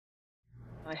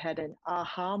I had an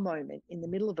aha moment in the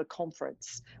middle of a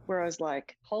conference where I was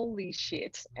like, holy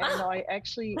shit. And I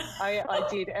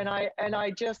did. And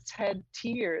I just had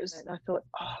tears. And I thought,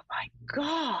 oh my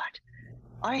God,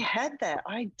 I had that.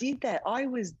 I did that. I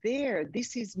was there.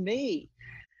 This is me.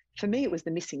 For me, it was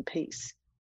the missing piece.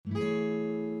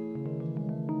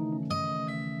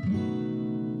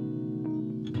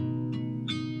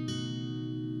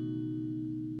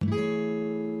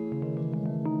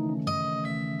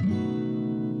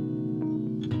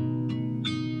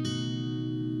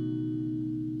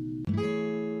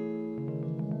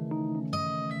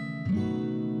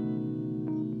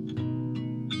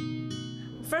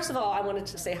 First of all, I wanted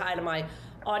to say hi to my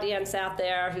audience out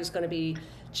there who's going to be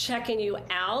checking you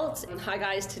out. And hi,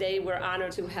 guys. Today, we're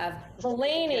honored to have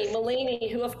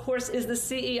Melainie, who, of course, is the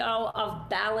CEO of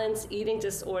Balance Eating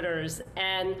Disorders.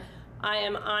 And I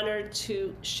am honored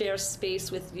to share space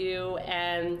with you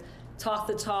and talk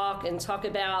the talk and talk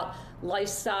about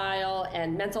lifestyle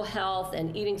and mental health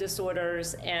and eating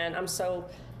disorders. And I'm so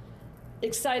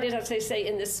excited, as I say,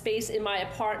 in this space in my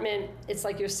apartment. It's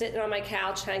like you're sitting on my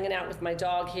couch, hanging out with my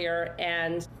dog here,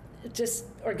 and just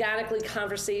organically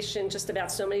conversation just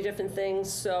about so many different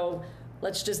things. So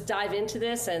let's just dive into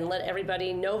this and let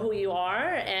everybody know who you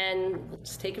are, and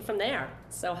let's take it from there.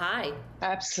 So hi.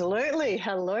 Absolutely.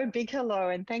 Hello, big hello.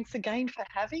 And thanks again for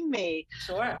having me.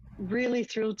 Sure. Really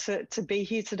thrilled to be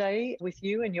here today with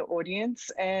you and your audience.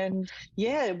 And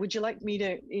yeah, would you like me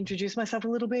to introduce myself a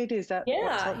little bit? Is that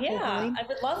what's helpful, Helene? I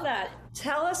would love that.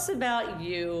 Tell us about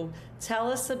you.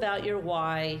 Tell us about your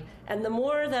why. And the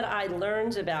more that I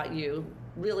learned about you,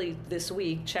 really this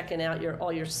week, checking out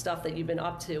all your stuff that you've been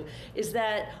up to, is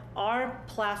that our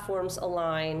platforms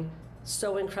align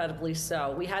so incredibly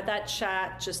so. We had that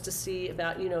chat just to see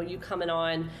about, you coming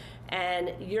on,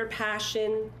 and your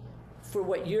passion for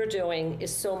what you're doing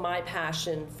is so my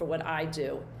passion for what I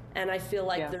do. And I feel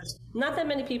like there's not that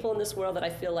many people in this world that I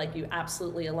feel like you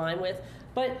absolutely align with.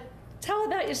 But tell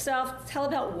about yourself, tell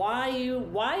about why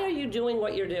are you doing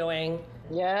what you're doing.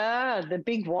 Yeah, the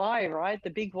big why, right? The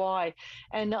big why.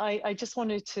 And I just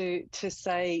wanted to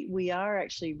say we are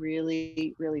actually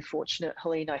really, really fortunate,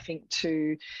 Helene, I think,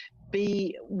 to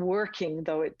be working,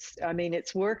 though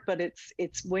it's work, but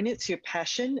it's when it's your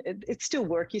passion, it's still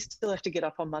work. You still have to get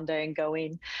up on Monday and go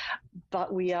in.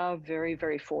 But we are very,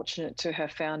 very fortunate to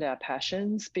have found our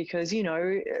passions, because,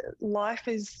 life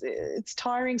it's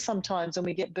tiring sometimes and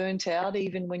we get burnt out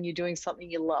even when you're doing something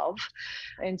you love.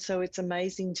 And so it's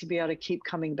amazing to be able to keep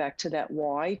coming back to that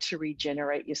why, to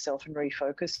regenerate yourself and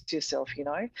refocus yourself.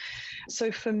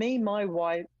 So for me, my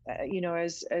why,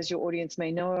 as your audience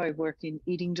may know, I work in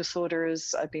eating disorders.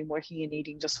 I've been working in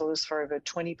eating disorders for over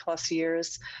 20 plus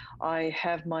years. I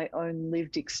have my own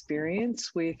lived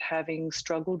experience with having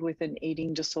struggled with an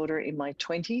eating disorder in my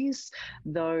 20s,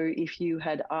 though if you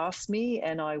had asked me,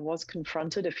 and I was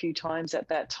confronted a few times at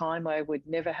that time, I would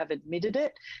never have admitted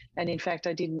it. And in fact,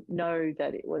 I didn't know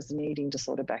that it was an eating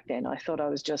disorder back then. I thought I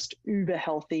was just uber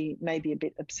healthy, maybe a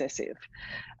bit obsessive.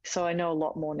 So I know a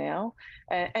lot more now.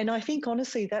 And I think,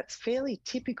 honestly, that's fairly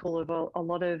typical of a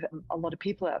lot of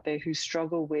people out there who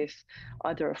struggle with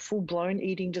either a full-blown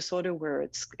eating disorder where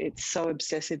it's so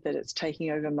obsessive that it's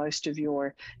taking over most of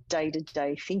your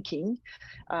day-to-day thinking,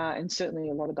 and certainly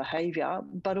a lot of behavior,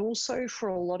 but also for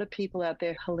a lot of people out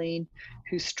there, Helene,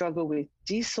 who struggle with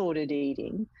disordered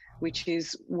eating, which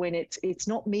is when it's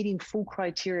not meeting full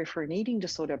criteria for an eating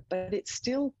disorder, but it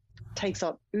still takes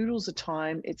up oodles of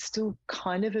time. It's still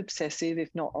kind of obsessive, if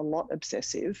not a lot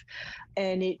obsessive,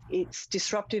 and it's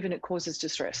disruptive and it causes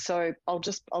distress. So I'll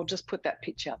just put that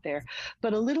pitch out there.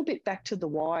 But a little bit back to the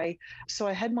why. So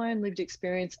I had my own lived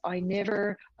experience. I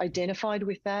never identified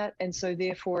with that, and so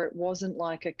therefore it wasn't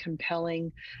like a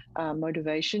compelling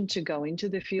motivation to go into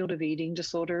the field of eating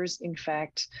disorders. In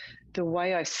fact, the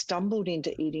way I stumbled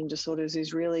into eating disorders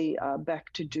is really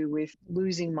back to do with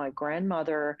losing my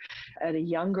grandmother at a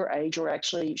younger age, or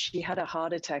actually she had a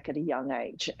heart attack at a young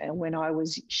age. And when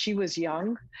she was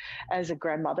young as a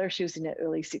grandmother, she was in her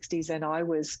early 60s, and I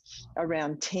was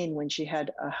around 10 when she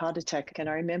had a heart attack. And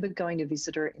I remember going to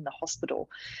visit her in the hospital.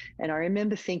 And I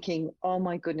remember thinking, oh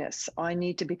my goodness, I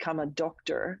need to become a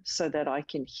doctor so that I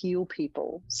can heal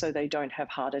people so they don't have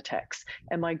heart attacks.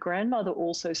 And my grandmother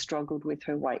also struggled with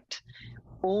her weight.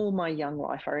 all my young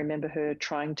life. I remember her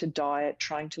trying to diet,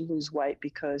 trying to lose weight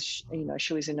because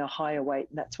she was in a higher weight,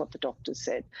 and that's what the doctors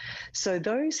said. So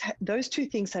those two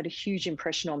things had a huge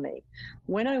impression on me.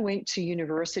 When I went to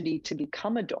university to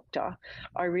become a doctor,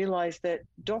 I realized that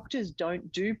doctors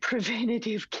don't do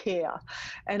preventative care,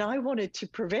 and I wanted to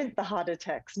prevent the heart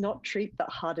attacks, not treat the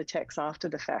heart attacks after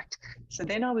the fact. So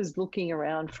then I was looking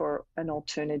around for an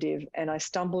alternative, and I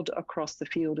stumbled across the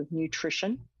field of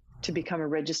nutrition to become a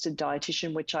registered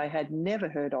dietitian, which I had never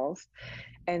heard of.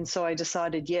 And so I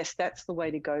decided, yes, that's the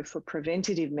way to go for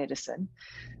preventative medicine.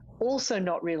 Also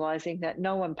not realizing that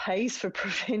no one pays for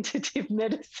preventative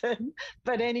medicine.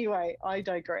 But anyway, I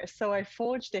digress. So I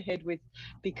forged ahead with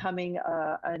becoming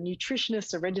a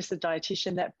nutritionist, a registered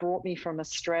dietitian. That brought me from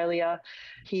Australia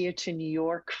here to New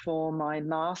York for my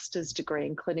master's degree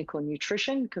in clinical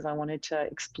nutrition, because I wanted to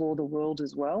explore the world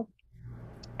as well.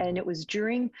 And it was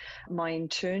during my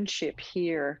internship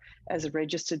here as a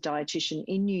registered dietitian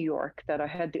in New York that I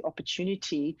had the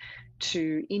opportunity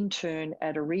to intern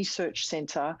at a research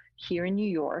center here in New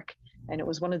York. And it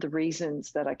was one of the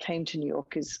reasons that I came to New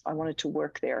York, is I wanted to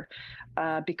work there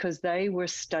because they were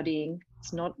studying,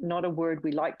 it's not a word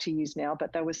we like to use now,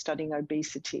 but they were studying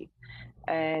obesity.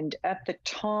 And at the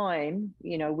time,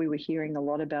 we were hearing a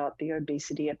lot about the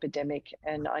obesity epidemic.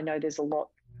 And I know there's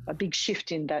a big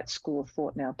shift in that school of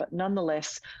thought now. But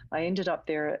nonetheless, I ended up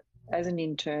there as an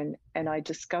intern, and I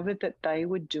discovered that they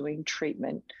were doing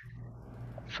treatment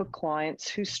for clients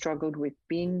who struggled with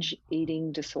binge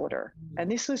eating disorder. And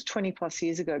this was 20 plus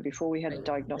years ago, before we had a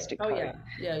diagnostic code.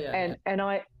 And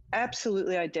I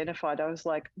absolutely identified. I was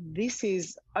like,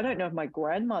 I don't know if my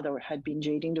grandmother had binge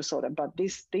eating disorder, but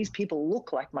these people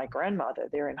look like my grandmother.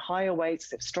 They're in higher weights,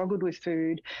 they've struggled with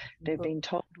food, they've been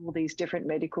told all these different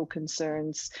medical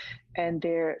concerns, and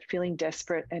they're feeling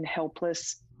desperate and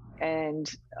helpless,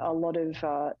 and a lot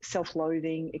of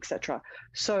self-loathing, etc.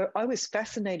 So I was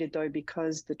fascinated, though,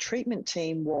 because the treatment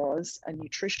team was a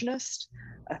nutritionist,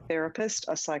 a therapist,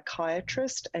 a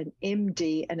psychiatrist, an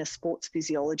MD, and a sports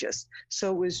physiologist.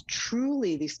 So it was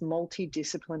truly this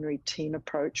multidisciplinary team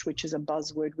approach, which is a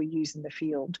buzzword we use in the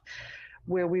field,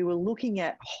 where we were looking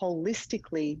at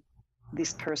holistically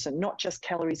this person, not just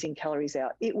calories in, calories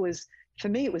out. For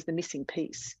me, it was the missing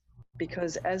piece.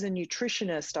 Because as a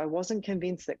nutritionist, I wasn't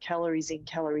convinced that calories in,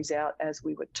 calories out, as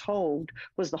we were told,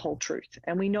 was the whole truth.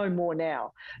 And we know more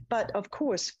now. But of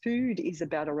course, food is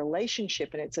about a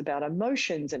relationship, and it's about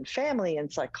emotions and family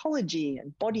and psychology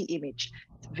and body image.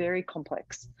 It's very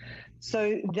complex.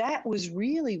 So that was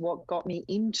really what got me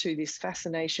into this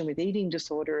fascination with eating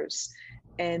disorders.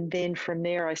 And then from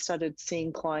there, I started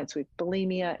seeing clients with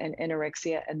bulimia and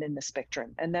anorexia, and then the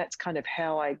spectrum. And that's kind of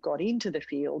how I got into the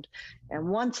field. And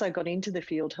once I got into the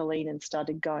field, Helene, and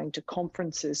started going to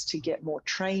conferences to get more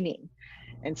training,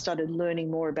 and started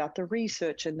learning more about the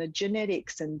research and the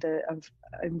genetics and the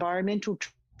environmental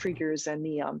triggers and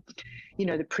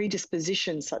the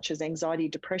predispositions such as anxiety,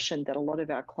 depression that a lot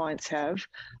of our clients have,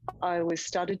 I was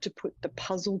started to put the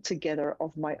puzzle together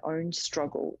of my own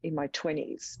struggle in my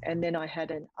 20s. And then I had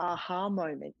an aha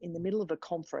moment in the middle of a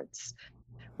conference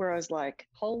where I was like,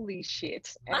 holy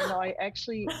shit. And I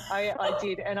actually, I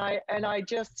did. And I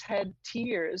just had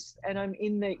tears, and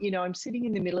I'm sitting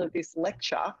in the middle of this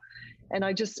lecture, and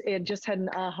I just had an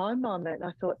aha moment.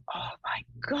 And I thought, oh my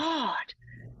God,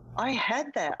 I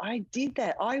had that. I did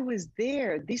that. I was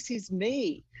there. This is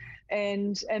me.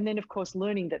 And then, of course,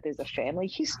 learning that there's a family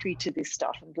history to this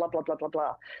stuff and blah, blah, blah, blah,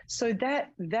 blah. So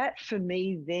that for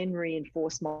me then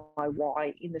reinforced my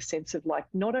why, in the sense of, like,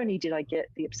 not only did I get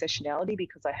the obsessionality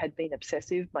because I had been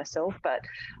obsessive myself, but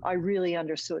I really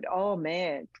understood, oh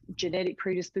man, genetic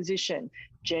predisposition,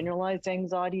 generalized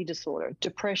anxiety disorder,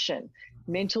 depression,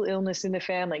 mental illness in the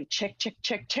family, check, check,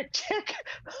 check, check, check.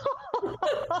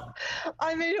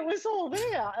 I mean, it was all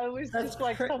there. It was just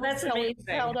like someone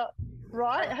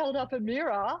held up a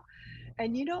mirror.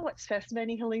 And you know what's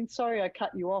fascinating, Helene? Sorry I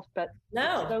cut you off, but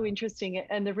no. It's so interesting.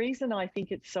 And the reason I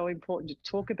think it's so important to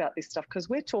talk about this stuff, because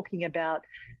we're talking about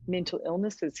mental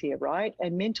illnesses here, right?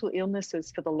 And mental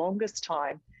illnesses, for the longest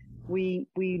time, we're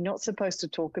not supposed to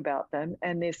talk about them,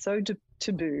 and they're so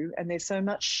taboo, and there's so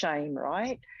much shame,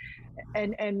 right?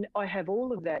 And I have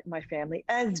all of that in my family,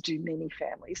 as do many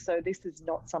families. So this is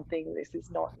not some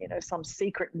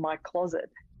secret in my closet.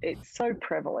 It's so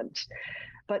prevalent.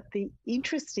 But the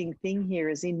interesting thing here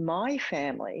is, in my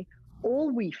family, all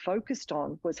we focused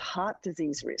on was heart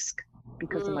disease risk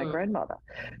because of my grandmother.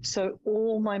 So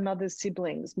all my mother's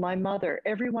siblings, my mother,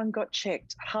 everyone got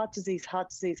checked, heart disease, heart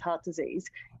disease, heart disease.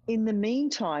 In the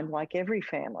meantime, like every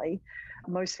family,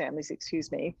 most families,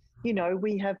 excuse me,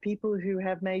 we have people who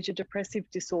have major depressive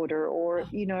disorder or,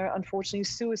 unfortunately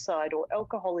suicide or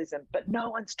alcoholism, but no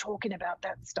one's talking about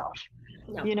that stuff,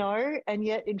 No. and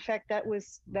yet, in fact,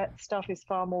 that stuff is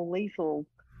far more lethal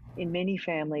in many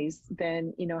families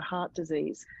than, heart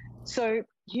disease. So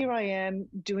here I am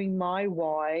doing my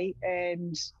why,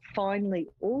 and finally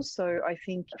also, I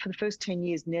think for the first 10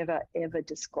 years, never, ever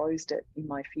disclosed it in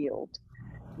my field.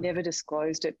 Never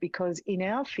disclosed it because in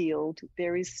our field,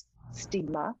 there is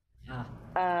stigma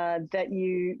that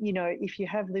if you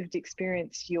have lived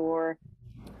experience, you're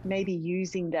maybe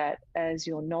using that as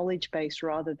your knowledge base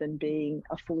rather than being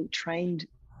a fully trained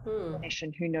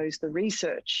clinician who knows the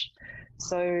research.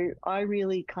 So I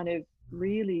really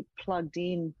plugged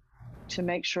in to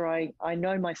make sure I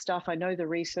know my stuff, I know the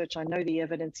research, I know the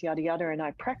evidence, yada, yada, and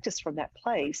I practice from that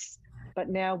place. But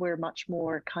now we're much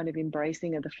more kind of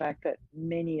embracing of the fact that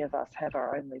many of us have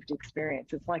our own lived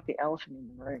experience. It's like the elephant in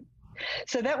the room.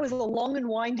 So that was a long and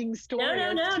winding story. No.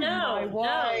 I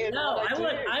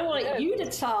want yes. you to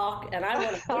talk, and I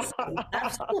want to listen.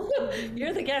 Absolutely.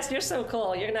 You're the guest. You're so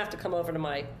cool. You're going to have to come over to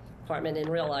my apartment in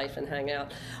real life and hang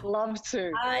out. Love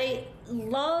to. I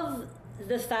love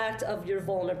the fact of your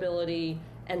vulnerability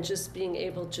and just being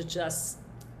able to just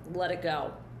let it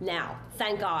go. Now,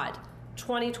 thank God.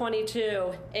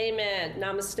 2022, amen,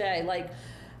 namaste. Like,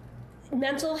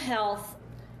 mental health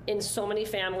in so many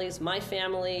families, my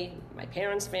family, my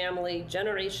parents' family,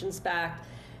 generations back,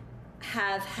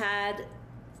 have had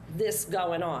this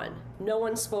going on. No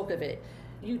one spoke of it.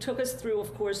 You took us through,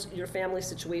 of course, your family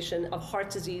situation of heart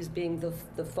disease being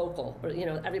the focal, or,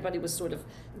 everybody was sort of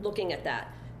looking at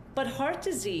that. But heart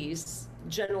disease,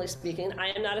 generally speaking,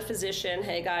 I am not a physician.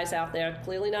 Hey, guys out there,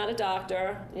 clearly not a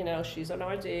doctor. She's an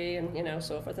RD and,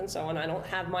 so forth and so on. I don't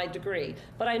have my degree.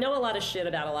 But I know a lot of shit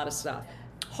about a lot of stuff.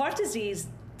 Heart disease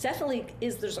definitely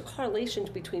there's a correlation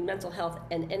between mental health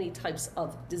and any types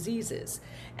of diseases.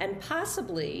 And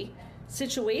possibly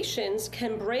situations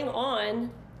can bring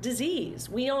on disease.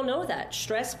 We all know that.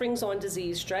 Stress brings on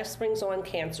disease, stress brings on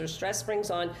cancer, stress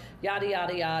brings on yada,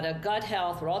 yada, yada, gut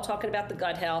health. We're all talking about the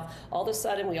gut health. All of a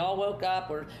sudden we all woke up,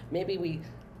 or maybe we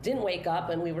didn't wake up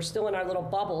and we were still in our little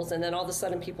bubbles, and then all of a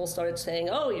sudden people started saying,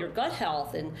 oh, your gut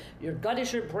health, and your gut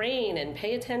is your brain, and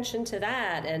pay attention to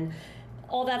that, and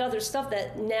all that other stuff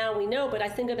that now we know. But I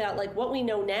think about like what we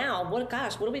know now, what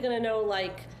are we going to know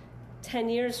like 10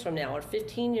 years from now or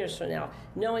 15 years from now,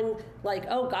 knowing like,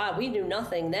 oh God, we knew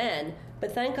nothing then,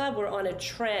 but thank God we're on a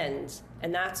trend.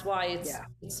 And that's why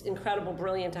it's incredible,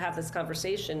 brilliant to have these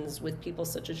conversations with people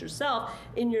such as yourself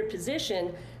in your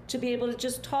position to be able to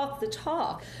just talk the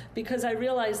talk, because I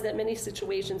realize that many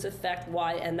situations affect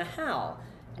why and the how.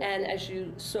 And as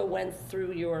you so went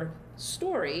through your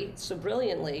story so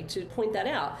brilliantly to point that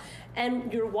out.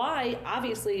 And your why,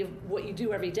 obviously, what you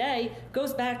do every day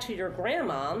goes back to your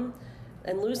grandmom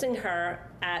and losing her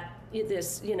at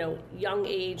this, young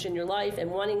age in your life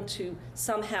and wanting to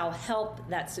somehow help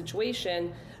that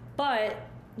situation. But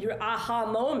your aha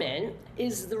moment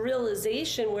is the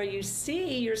realization where you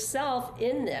see yourself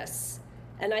in this.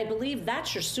 And I believe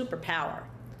that's your superpower.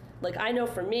 Like, I know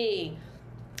for me,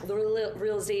 the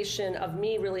realization of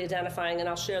me really identifying, and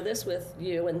I'll share this with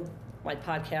you and my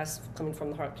podcast, Coming from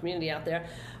the Heart community out there.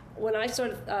 When I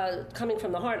started Coming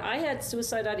from the Heart, I had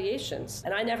suicide ideations,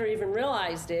 and I never even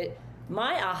realized it.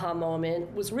 My aha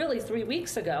moment was really 3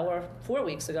 weeks ago, or 4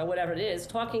 weeks ago, whatever it is,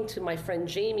 talking to my friend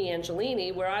Jamie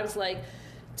Angelini, where I was like,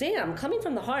 damn, Coming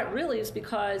from the Heart really is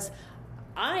because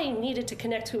I needed to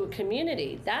connect to a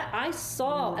community that I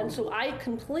saw. And so I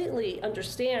completely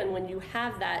understand when you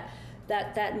have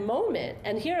that moment.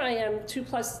 And here I am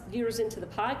 2+ years into the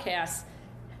podcast,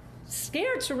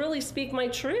 scared to really speak my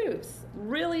truth,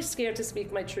 really scared to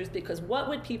speak my truth, because what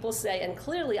would people say? And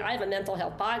clearly I have a mental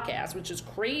health podcast, which is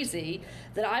crazy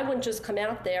that I wouldn't just come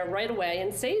out there right away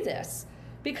and say this,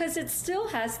 because it still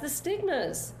has the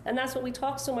stigmas. And that's what we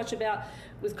talk so much about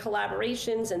with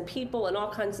collaborations and people and all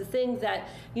kinds of things, that,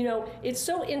 it's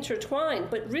so intertwined,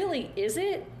 but really, is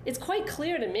it? It's quite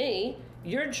clear to me.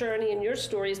 Your journey and your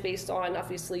story is based on,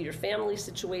 obviously, your family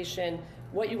situation,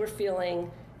 what you were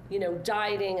feeling,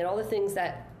 dieting, and all the things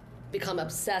that become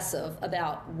obsessive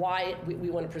about why we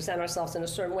want to present ourselves in a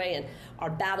certain way, and our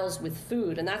battles with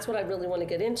food. And that's what I really want to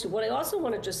get into. What I also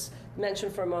want to just mention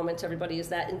for a moment to everybody is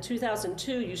that in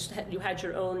 2002, you had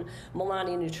your own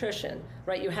Melainie Nutrition,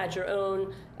 right? You had your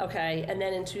own, okay, and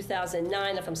then in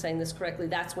 2009, if I'm saying this correctly,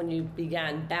 that's when you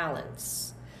began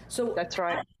Balance. So that's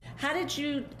right. How did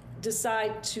you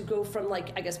decide to go from,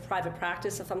 like, I guess, private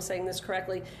practice, if I'm saying this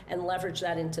correctly, and leverage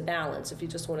that into Balance, if you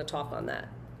just want to talk on that?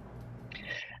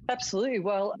 Absolutely.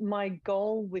 Well, my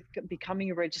goal with becoming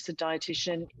a registered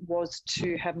dietitian was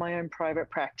to have my own private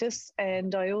practice.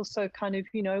 And I also kind of,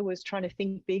 was trying to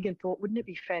think big and thought, wouldn't it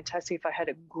be fantastic if I had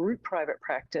a group private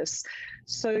practice?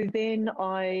 So then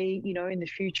in the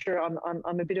future,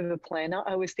 I'm a bit of a planner.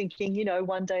 I was thinking,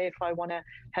 one day if I want to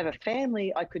have a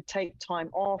family, I could take time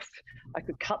off, I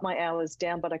could cut my hours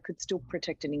down, but I could still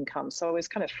protect an income. So I was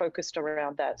kind of focused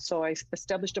around that. So I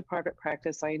established a private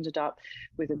practice. I ended up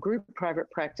with a group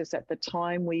private practice. At the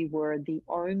time, we were the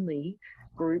only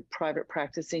group private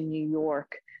practice in New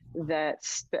York that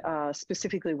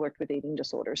specifically worked with eating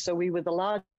disorders. So we were the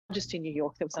largest in New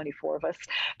York. There was only 4 of us,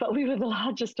 but we were the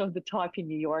largest of the type in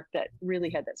New York that really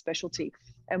had that specialty.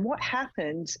 And what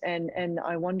happened, and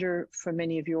I wonder for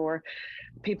many of your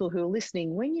people who are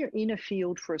listening, when you're in a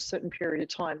field for a certain period of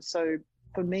time, so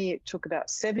for me, it took about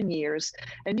 7 years.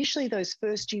 Initially, those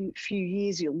first few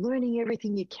years, you're learning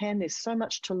everything you can. There's so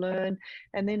much to learn.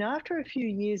 And then after a few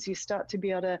years, you start to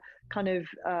be able to kind of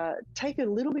take a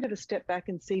little bit of a step back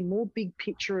and see more big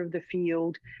picture of the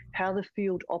field, how the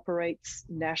field operates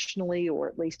nationally, or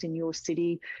at least in your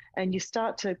city. And you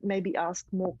start to maybe ask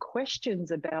more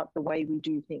questions about the way we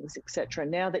do things, etc.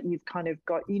 Now that you've kind of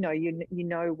got, you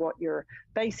know what your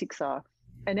basics are.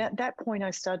 And at that point, I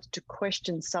started to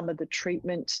question some of the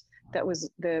treatment that was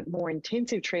the more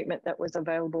intensive treatment that was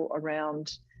available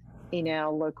around in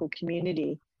our local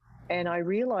community. And I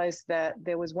realized that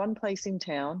there was one place in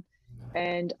town,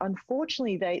 and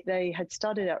unfortunately, they had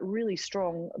started out really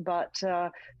strong, but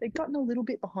they'd gotten a little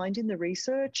bit behind in the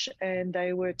research, and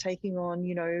they were taking on,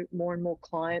 more and more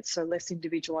clients, so less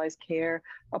individualized care,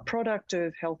 a product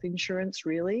of health insurance,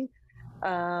 really.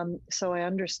 So I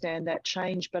understand that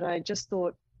change, but I just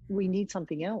thought we need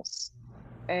something else.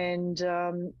 And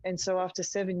so after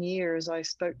 7 years, I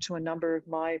spoke to a number of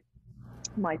my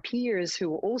peers who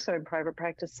were also in private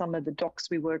practice, some of the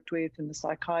docs we worked with and the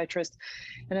psychiatrists.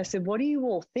 And I said, what do you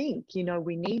all think?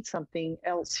 We need something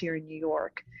else here in New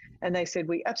York. And they said,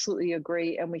 we absolutely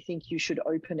agree, and we think you should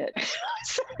open it. WTF?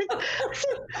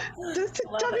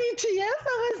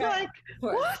 I was like,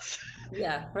 what?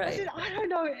 Yeah, right. I said, I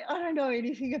don't know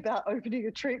anything about opening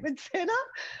a treatment center.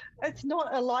 It's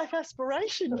not a life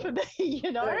aspiration for me,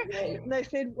 Right. And they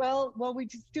said, well, we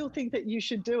still think that you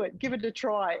should do it. Give it a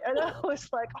try. And I was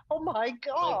like, oh my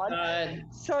God.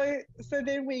 So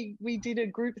then we did a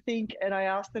group think, and I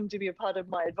asked them to be a part of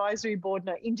my advisory board,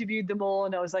 and I interviewed them all.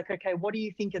 And I was like, okay, what do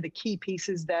you think are the key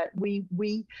pieces that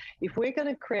if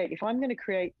I'm going to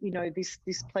create,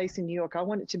 this place in New York, I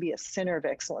want it to be a center of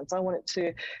excellence. I want it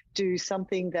to do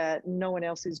something that no one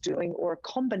else is doing, or a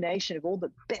combination of all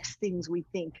the best things we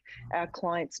think our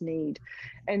clients need.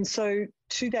 And so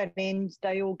to that end,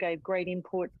 they all gave great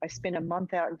input. I spent a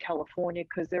month out in California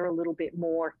because they're a little bit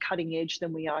more cutting edge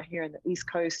than we are here in the East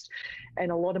Coast.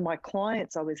 And a lot of my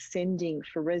clients I was sending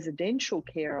for residential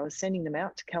care, I was sending them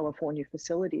out to California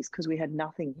facilities because we had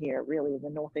nothing here really in the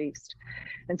Northeast.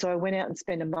 And so I went out and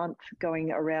spent a month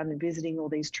going around and visiting all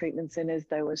these treatment centers.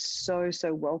 They were so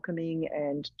welcoming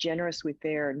and generous with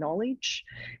their knowledge.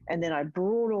 And then I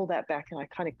brought all that back and I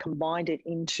kind of combined it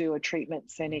into a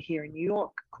treatment center here in New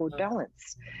York called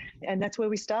Balance. And that's where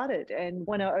we started. And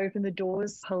when I opened the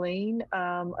doors, Helene,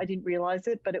 I didn't realize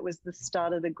it, but it was the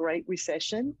start of the Great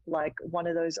Recession, like one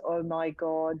of those, oh my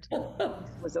God, this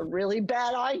was a really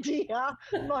bad idea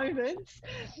moments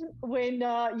when,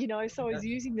 so I was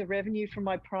using the revenue from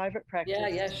my private practice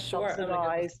to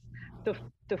subsidize the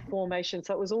formation.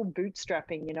 So it was all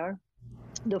bootstrapping,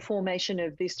 the formation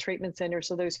of this treatment center.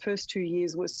 So those first 2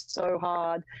 years was so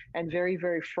hard and very,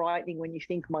 very frightening when you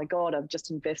think, my God, I've just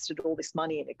invested all this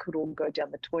money and it could all go down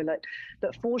the toilet.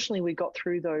 But fortunately, we got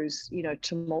through those,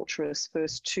 tumultuous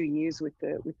first 2 years with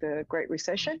the Great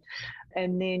Recession,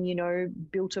 and then,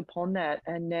 built upon that.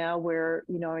 And now we're,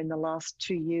 in the last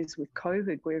 2 years with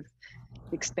COVID, we've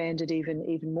expanded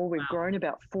even more. We've grown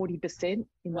about 40%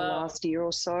 in the last year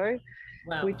or so.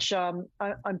 Wow. Which I'm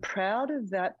proud of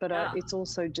that, but it's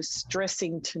also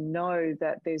distressing to know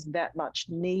that there's that much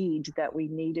need that we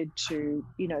needed to,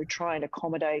 try and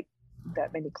accommodate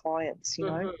that many clients,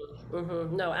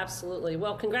 No, absolutely.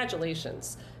 Well,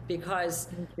 congratulations, because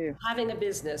having a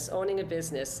business, owning a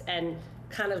business, and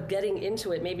kind of getting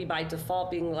into it, maybe by default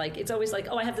being like, it's always like,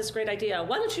 oh, I have this great idea.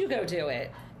 Why don't you go do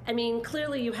it? I mean,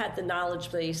 clearly you had the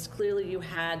knowledge base. Clearly you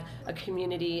had a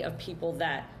community of people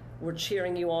that were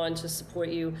cheering you on to support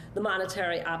you. The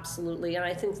monetary, absolutely. And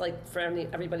I think, like, for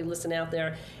everybody listening out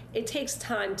there, it takes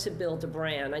time to build a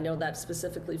brand. I know that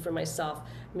specifically for myself.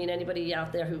 I mean, anybody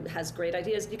out there who has great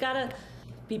ideas, you gotta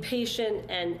be patient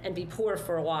and be poor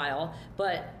for a while.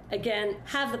 But again,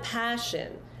 have the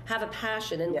passion. have a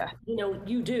passion. And,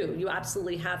 you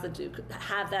absolutely have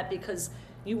that, because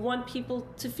you want people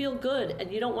to feel good,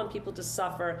 and you don't want people to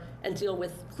suffer and deal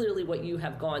with clearly what you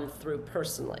have gone through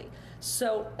personally.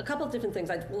 So a couple of different things.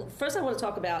 First, I want to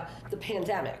talk about the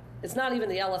pandemic. It's not even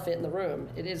the elephant in the room.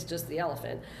 It is just the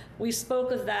elephant. We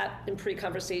spoke of that in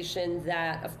pre-conversation,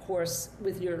 that, of course,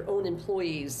 with your own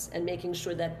employees and making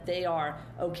sure that they are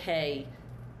okay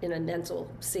in a mental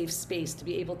safe space to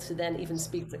be able to then even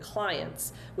speak to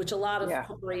clients, which a lot of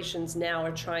corporations now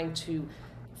are trying to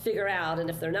figure out. And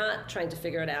if they're not trying to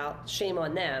figure it out, shame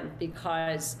on them,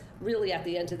 because really at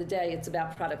the end of the day, it's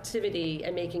about productivity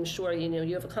and making sure,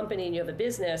 you have a company and you have a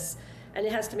business, and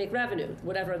it has to make revenue,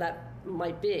 whatever that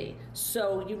might be.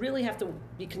 So you really have to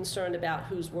be concerned about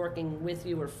who's working with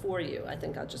you or for you. I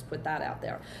think I'll just put that out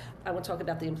there. I want to talk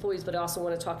about the employees, but I also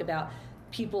want to talk about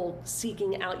people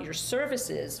seeking out your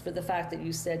services, for the fact that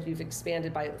you said you've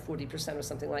expanded by 40% or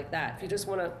something like that. If you just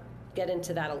want to get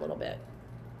into that a little bit.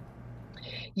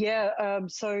 Yeah,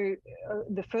 so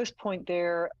the first point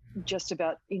there, just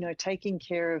about, taking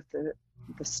care of the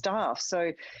staff.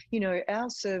 So, our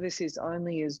service is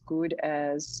only as good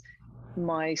as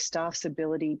my staff's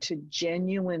ability to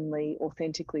genuinely,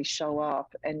 authentically show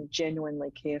up and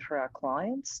genuinely care for our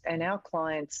clients. And our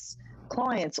clients,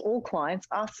 all clients,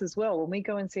 us as well, when we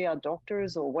go and see our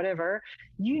doctors or whatever,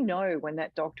 when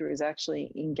that doctor is actually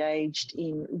engaged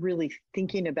in really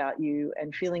thinking about you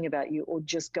and feeling about you, or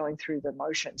just going through the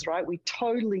motions, right? We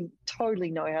totally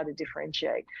know how to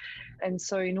differentiate. And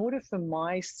so in order for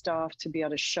my staff to be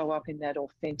able to show up in that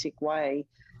authentic way,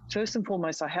 first and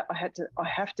foremost, I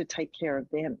have to take care of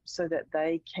them so that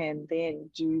they can then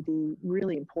do the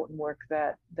really important work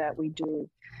that we do.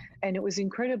 And it was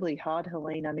incredibly hard,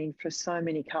 Helene. I mean, for so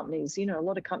many companies, a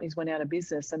lot of companies went out of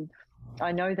business. And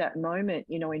I know that moment,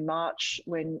 in March,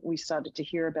 when we started to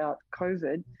hear about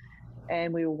COVID,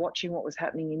 and we were watching what was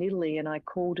happening in Italy, and I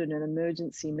called in an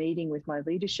emergency meeting with my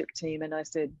leadership team, and I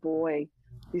said, boy,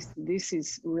 this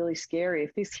is really scary.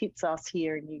 If this hits us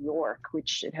here in New York,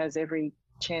 which it has every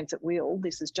chance it will,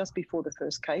 this is just before the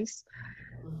first case.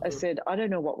 I said, I don't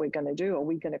know what we're going to do. Are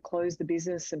we going to close the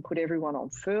business and put everyone on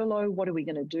furlough? What are we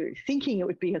going to do? Thinking it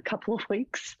would be a couple of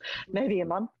weeks, maybe a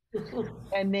month.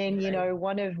 And then,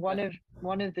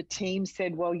 one of the team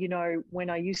said, well, when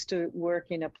I used to work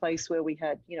in a place where we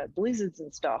had, blizzards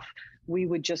and stuff, we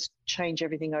would just change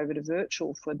everything over to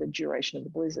virtual for the duration of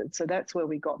the blizzard. So that's where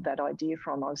we got that idea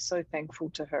from. I was so thankful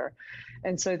to her.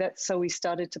 And so we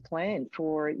started to plan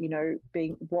for,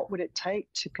 what would it take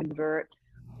to convert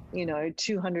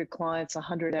 200 clients,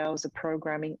 100 hours of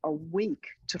programming a week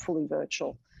to fully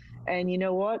virtual. And you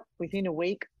know what? Within a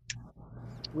week,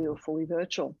 we were fully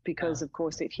virtual, because, of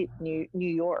course, it hit New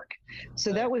York.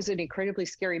 So that was an incredibly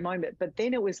scary moment. But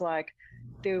then it was like,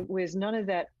 there was none of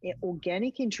that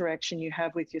organic interaction you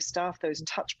have with your staff, those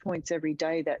touch points every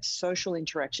day, that social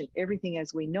interaction, everything,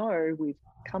 as we've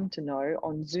come to know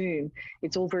on Zoom,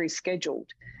 it's all very scheduled.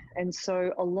 And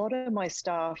so a lot of my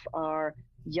staff are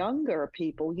younger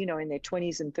people, in their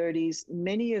 20s and 30s.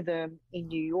 Many of them in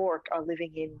New York are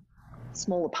living in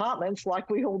small apartments like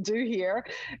we all do here,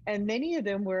 and many of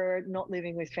them were not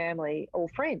living with family or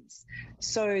friends,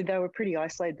 so they were pretty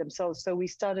isolated themselves. So we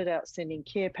started out sending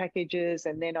care packages,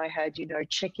 and then I had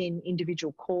check-in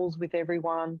individual calls with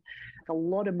everyone. A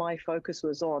lot of my focus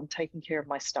was on taking care of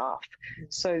my staff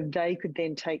so they could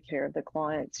then take care of the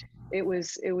clients. It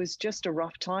was just a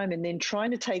rough time, and then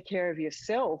trying to take care of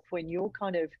yourself when you're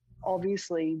kind of,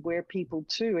 obviously, we're people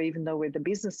too, even though we're the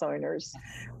business owners,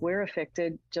 we're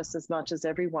affected just as much as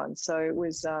everyone. So it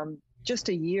was just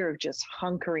a year of just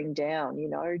hunkering down,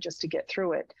 just to get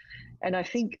through it. And I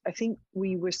think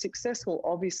we were successful,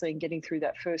 obviously, in getting through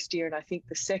that first year. And I think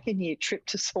the second year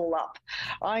tripped us all up.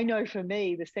 I know for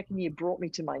me, the second year brought me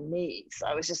to my knees.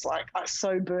 I was just like, I was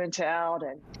so burnt out,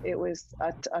 and it was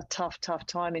a tough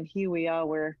time. And here we are,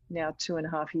 we're now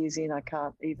 2.5 years in. I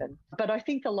can't even. But I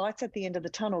think the light's at the end of the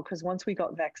tunnel, because once we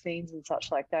got vaccines and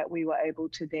such like that, we were able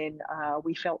to then,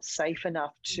 we felt safe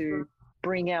enough to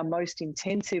bring our most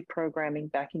intensive programming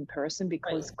back in person,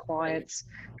 because clients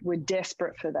were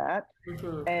desperate for that.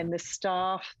 And the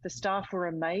staff were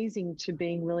amazing to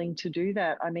being willing to do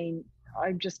that. I mean,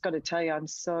 I've just got to tell you, I'm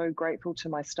so grateful to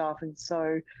my staff and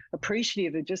so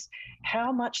appreciative of just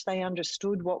how much they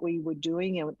understood what we were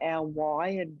doing and our why,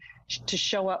 and to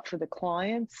show up for the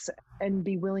clients and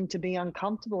be willing to be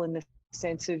uncomfortable in the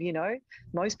sense of,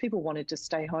 most people wanted to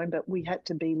stay home, but we had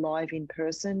to be live in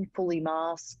person, fully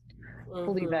masked,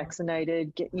 fully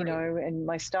vaccinated, and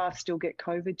my staff still get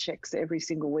COVID checks every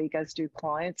single week, as do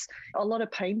clients. A lot of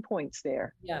pain points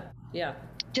there. Yeah.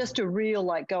 just a real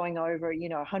like going over,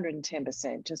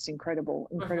 110%, just incredible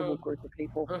group of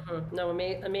people. No,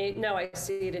 no, I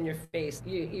see it in your face.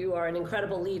 You are an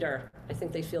incredible leader. I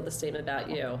think they feel the same about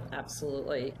you.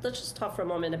 Absolutely. Let's just talk for a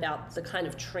moment about the kind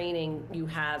of training you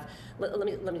have. Let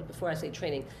me before I say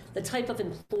training, the type of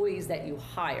employees that you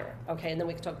hire. Okay, and then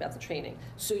we can talk about the training.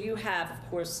 So you have, of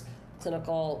course,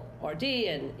 clinical RD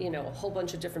and a whole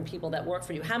bunch of different people that work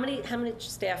for you. How many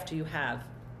staff do you have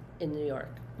in New York?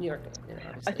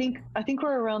 I think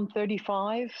we're around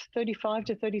 35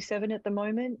 to 37 at the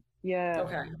moment.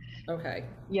 Yeah. Okay.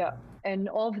 Yeah. And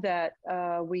of that,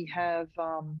 we have,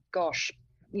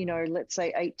 let's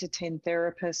say 8 to 10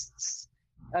 therapists,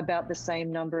 about the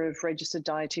same number of registered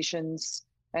dietitians.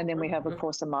 And then we have, of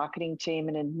course, a marketing team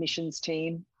and admissions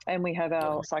team. And we have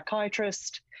our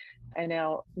psychiatrist and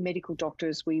our medical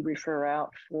doctors. We refer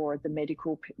out for the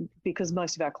medical, because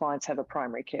most of our clients have a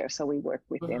primary care, so we work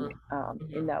with them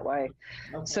in that way.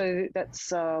 Okay. So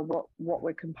that's what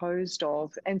we're composed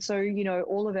of. And so,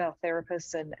 all of our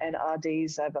therapists and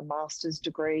RDs have a master's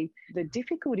degree. The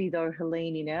difficulty, though,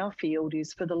 Helene, in our field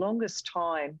is, for the longest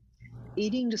time,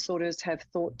 eating disorders have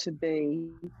thought to be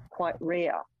quite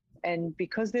rare. And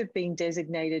because they've been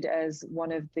designated as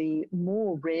one of the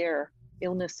more rare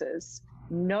illnesses,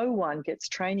 no one gets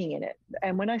training in it.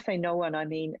 And when I say no one, I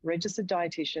mean registered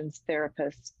dietitians,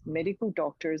 therapists, medical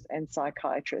doctors, and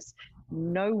psychiatrists.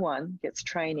 No one gets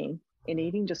training in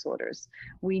eating disorders.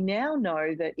 We now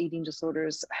know that eating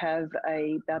disorders have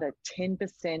about a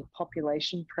 10%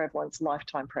 population prevalence,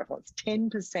 lifetime prevalence,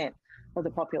 10% of the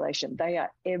population. They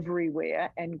are everywhere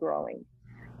and growing.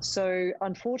 So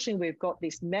unfortunately, we've got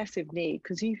this massive need,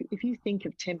 because if you think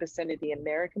of 10% of the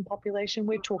American population,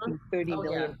 we're talking 30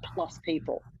 million plus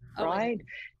people, right?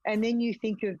 And then you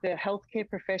think of the healthcare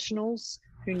professionals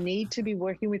who need to be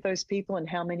working with those people and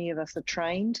how many of us are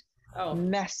trained.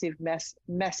 Massive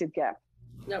gap.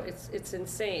 No, it's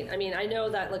insane. I mean, I know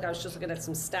that, like, I was just looking at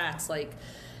some stats, like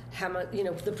how much,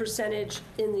 the percentage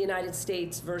in the United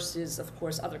States versus, of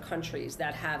course, other countries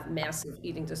that have massive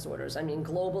eating disorders. I mean,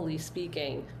 globally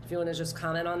speaking, if you want to just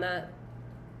comment on that.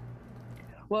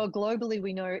 Well, globally,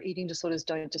 we know eating disorders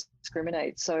don't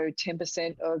discriminate. So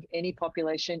 10% of any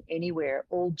population anywhere,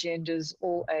 all genders,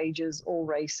 all ages, all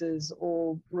races,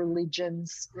 all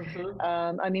religions.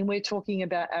 I mean, we're talking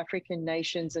about African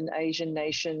nations and Asian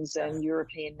nations and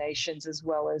European nations, as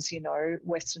well as,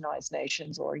 westernized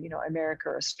nations, or, America,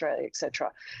 Australia,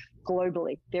 etc.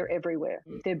 Globally, they're everywhere.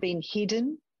 They've been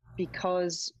hidden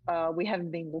because we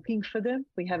haven't been looking for them.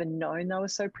 We haven't known they were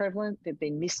so prevalent. They've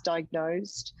been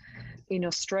misdiagnosed. In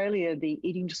Australia, the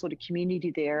eating disorder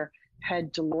community there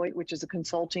had Deloitte, which is a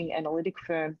consulting analytic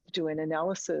firm, do an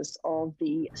analysis of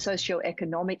the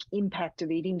socioeconomic impact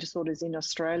of eating disorders in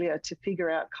Australia to figure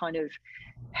out kind of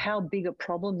how big a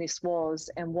problem this was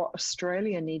and what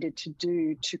Australia needed to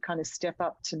do to kind of step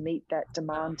up to meet that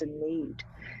demand and need.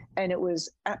 And it was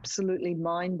absolutely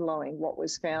mind-blowing what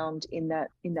was found in that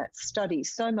study,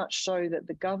 so much so that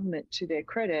the government, to their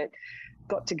credit,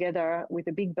 got together with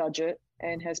a big budget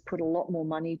and has put a lot more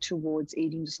money towards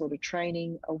eating disorder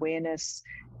training, awareness,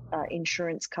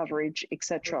 insurance coverage,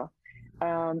 etc.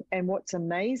 And what's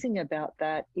amazing about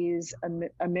that is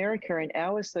America and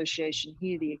our association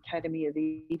here, the Academy of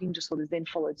Eating Disorders, then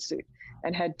followed suit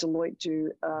and had Deloitte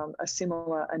do a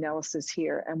similar analysis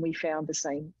here, and we found the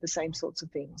same sorts of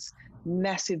things.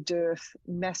 Massive dearth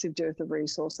of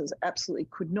resources, absolutely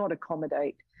could not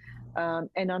accommodate. And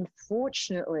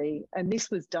unfortunately, and this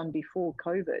was done before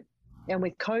COVID, and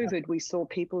with COVID, we saw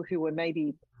people who were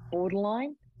maybe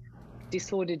borderline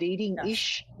disordered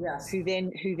eating-ish, who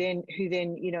then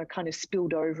kind of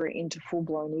spilled over into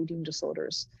full-blown eating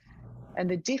disorders. And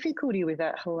the difficulty with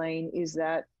that, Helene, is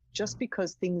that just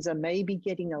because things are maybe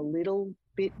getting a little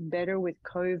bit better with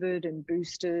COVID and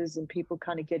boosters and people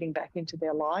kind of getting back into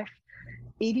their life,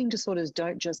 eating disorders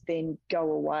don't just then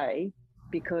go away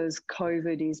because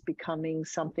COVID is becoming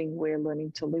something we're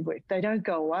learning to live with. They don't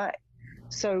go away.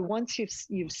 So once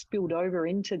you've spilled over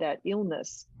into that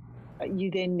illness,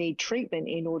 you then need treatment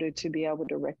in order to be able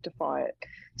to rectify it.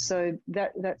 So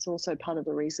that's also part of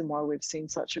the reason why we've seen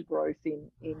such a growth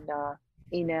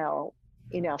in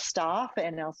our staff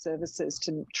and our services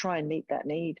to try and meet that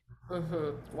need.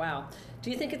 Wow.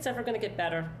 Do you think it's ever going to get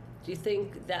better? Do you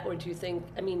think that, or do you think,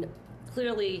 I mean,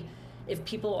 clearly, if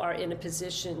people are in a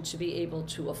position to be able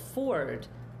to afford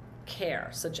care,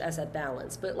 such as a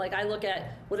balance, but like I look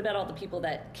at, what about all the people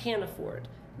that can't afford,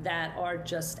 that are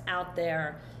just out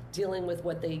there dealing with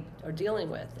what they are dealing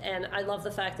with. And I love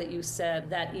the fact that you said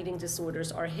that eating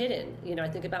disorders are hidden. You know, I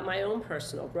think about my own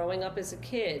personal, growing up as a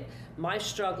kid, my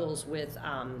struggles with,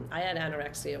 I had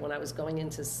anorexia when I was going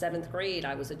into 7th grade.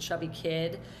 I was a chubby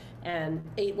kid and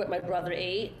ate what my brother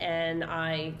ate. And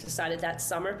I decided that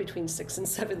summer between 6th and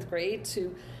 7th grade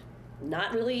to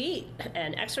not really eat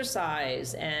and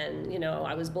exercise. And, you know,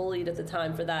 I was bullied at the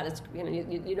time for that. It's, you know,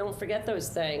 you don't forget those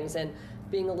things. And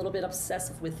being a little bit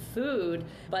obsessive with food,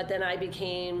 but then I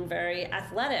became very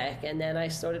athletic, and then I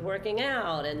started working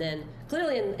out, and then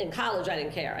clearly in college I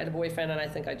didn't care. I had a boyfriend, and I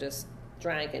think I just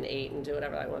drank and ate and do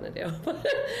whatever I want to do.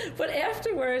 But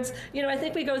afterwards, you know, I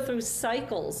think we go through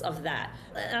cycles of that.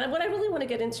 And what I really want to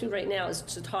get into right now is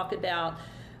to talk about,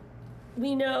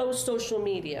 we know social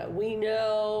media, we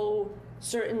know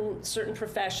certain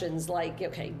professions like,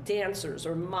 okay, dancers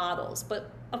or models,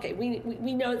 but okay,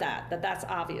 we know that's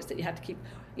obvious, that you have to keep,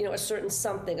 you know, a certain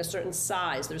something, a certain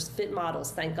size. There's fit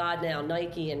models, thank God now,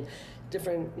 Nike and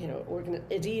different, you know,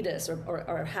 Adidas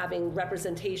are having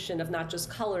representation of not just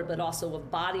color, but also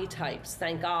of body types,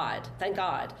 thank God.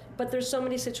 But there's so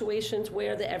many situations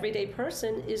where the everyday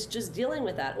person is just dealing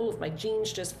with that. Oh, if my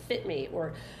jeans just fit me,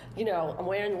 or, you know, I'm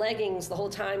wearing leggings the whole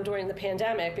time during the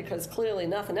pandemic because clearly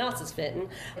nothing else is fitting.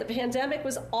 The pandemic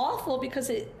was awful because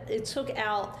it took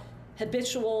out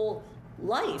habitual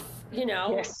life, you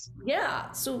know. Yes.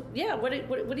 Yeah. So yeah,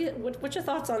 what's your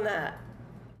thoughts on that?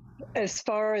 As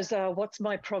far as what's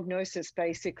my prognosis,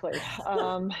 basically,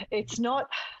 it's not.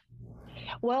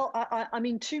 Well, I'm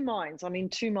in two minds.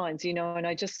 You know, and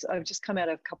I've just come out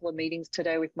of a couple of meetings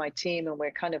today with my team, and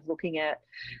we're kind of looking at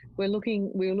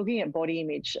body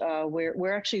image.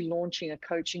 We're actually launching a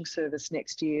coaching service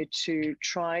next year to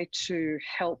try to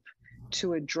help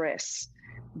to address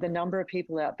the number of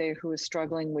people out there who are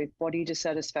struggling with body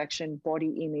dissatisfaction,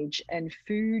 body image, and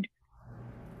food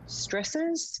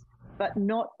stresses, but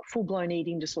not full-blown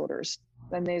eating disorders.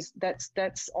 And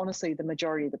that's honestly the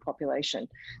majority of the population.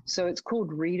 So it's called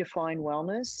Redefine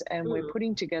Wellness, and we're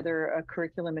putting together a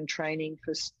curriculum and training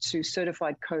to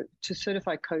certify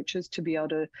coaches to be able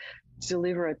to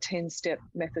deliver a 10-step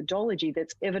methodology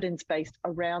that's evidence-based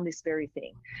around this very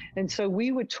thing. And so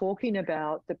we were talking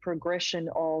about the progression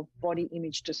of body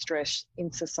image distress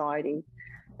in society,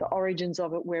 the origins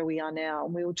of it, where we are now.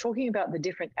 And we were talking about the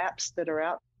different apps that are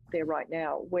out there right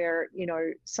now, where, you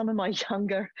know, some of my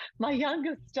younger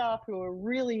staff who are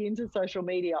really into social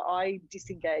media, I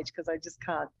disengage because I just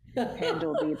can't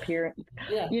handle the appearance.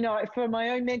 Yeah. You know, for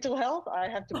my own mental health, I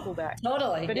have to pull back.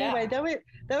 Totally. But anyway,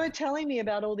 they were telling me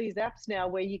about all these apps now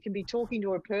where you can be talking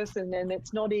to a person and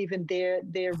it's not even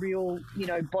their real, you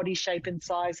know, body shape and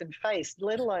size and face,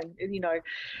 let alone, you know,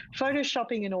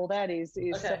 photoshopping and all that is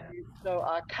okay. so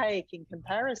archaic in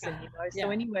comparison, you know.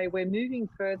 So anyway, we're moving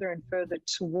further and further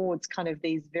towards kind of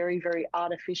these very, very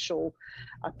artificial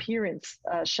appearance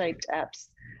shaped apps.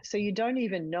 So you don't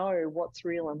even know what's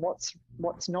real and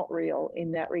what's not real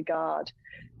in that regard.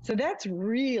 So that's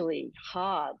really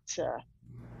hard to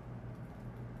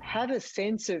have a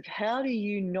sense of. How do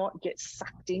you not get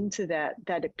sucked into that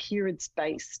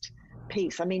appearance-based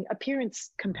piece? I mean,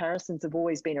 appearance comparisons have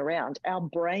always been around. Our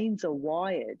brains are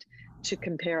wired to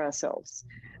compare ourselves.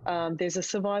 There's a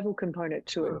survival component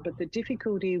to it, but the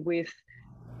difficulty with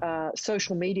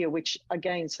social media, which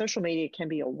again, social media can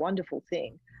be a wonderful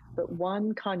thing, but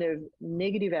one kind of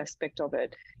negative aspect of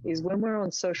it is when we're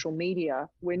on social media,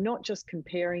 we're not just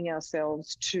comparing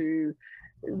ourselves to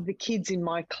the kids in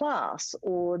my class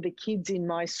or the kids in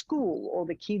my school or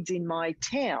the kids in my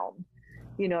town.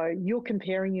 You know, you're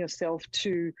comparing yourself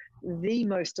to the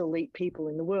most elite people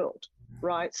in the world,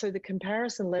 right? So the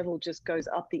comparison level just goes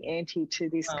up the ante to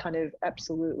this kind of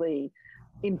absolutely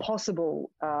impossible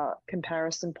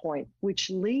comparison point, which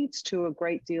leads to a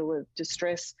great deal of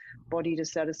distress, body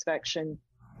dissatisfaction,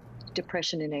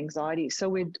 depression, and anxiety. So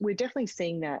we're definitely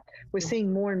seeing that. We're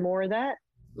seeing more and more of that.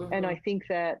 And I think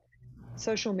that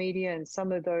social media and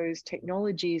some of those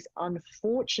technologies,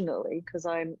 unfortunately, because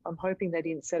I'm hoping they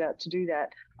didn't set out to do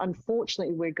that,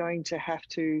 unfortunately, we're going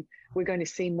to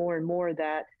see more and more of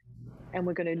that, and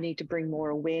we're going to need to bring more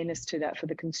awareness to that for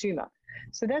the consumer.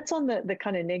 So that's on the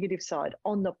kind of negative side.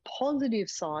 On the positive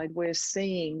side, we're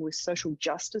seeing with social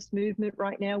justice movement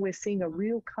right now, we're seeing a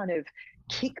real kind of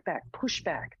kickback,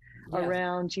 pushback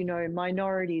around, you know,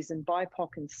 minorities and BIPOC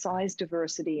and size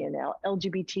diversity and our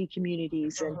LGBT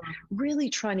communities, and really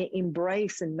trying to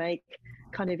embrace and make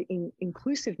kind of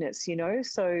inclusiveness, you know,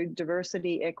 so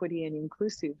diversity, equity, and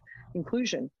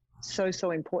inclusion.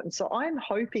 So important. So I'm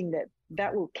hoping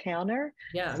that will counter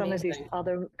some of this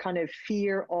other kind of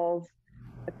fear of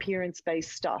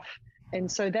appearance-based stuff.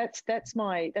 And so that's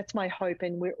my hope.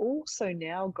 And we're also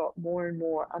now got more and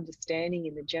more understanding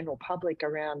in the general public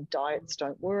around diets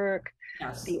don't work,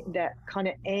 Yes. that kind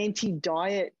of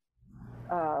anti-diet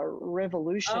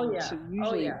revolution, Oh yeah.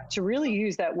 Oh yeah. to really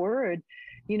use that word.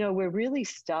 We're really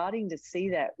starting to see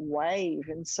that wave,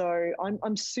 and so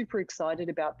I'm super excited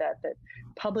about that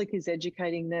public is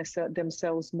educating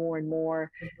themselves more and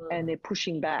more, and they're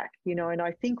pushing back. And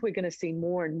I think we're going to see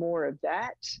more and more of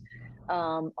that.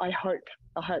 I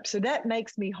hope so. That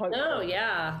makes me hopeful. No,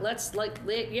 yeah. Let's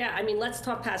let's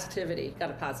talk positivity.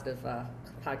 Got a positive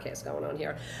podcast going on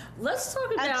here. Let's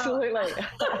talk about Absolutely.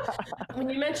 when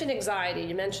you mentioned anxiety,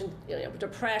 you mentioned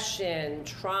depression,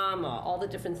 trauma, all the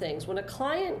different things. When a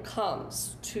client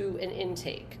comes to an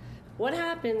intake, what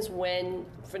happens when,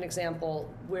 for an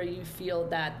example, where you feel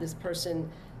that this person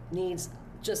needs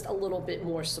just a little bit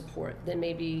more support than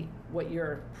maybe what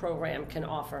your program can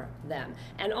offer them?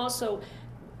 And also,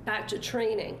 back to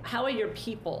training, how are your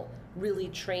people really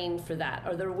trained for that?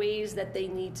 Are there ways that they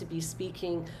need to be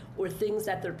speaking, or things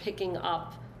that they're picking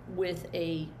up with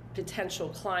a potential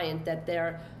client that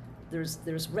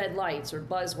there's red lights or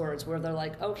buzzwords where they're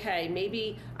like, okay,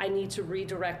 maybe I need to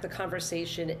redirect the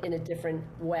conversation in a different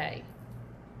way?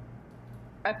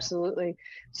 Absolutely.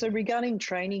 So regarding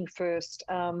training first,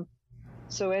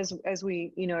 so as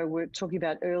we were talking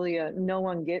about earlier, no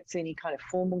one gets any kind of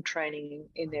formal training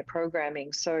in their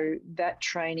programming. So that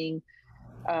training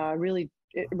really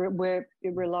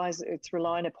it's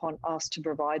relying upon us to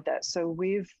provide that. So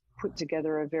we've put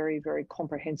together a very, very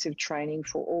comprehensive training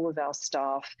for all of our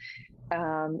staff,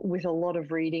 with a lot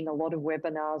of reading, a lot of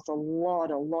webinars, a lot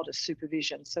of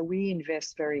supervision. So we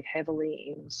invest very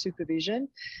heavily in supervision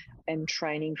and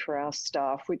training for our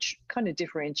staff, which kind of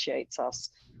differentiates us.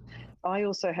 I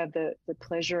also have the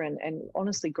pleasure and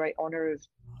honestly great honor of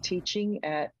teaching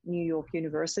at New York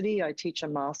University. I teach a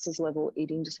master's level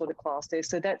eating disorder class there.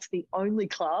 So that's the only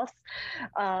class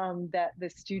that the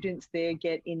students there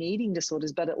get in eating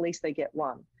disorders, but at least they get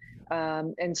one.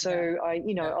 And so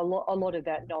a lot of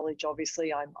that knowledge,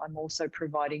 obviously, I'm also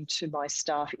providing to my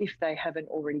staff if they haven't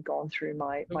already gone through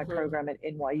my program at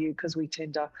NYU, because we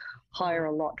tend to hire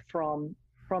a lot from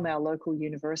our local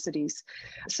universities.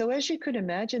 So as you could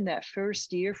imagine, that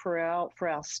first year for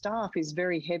our staff is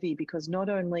very heavy, because not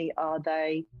only are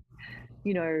they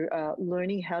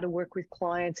learning how to work with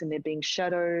clients, and they're being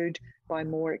shadowed by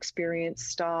more experienced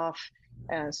staff.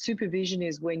 Supervision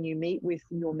is when you meet with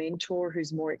your mentor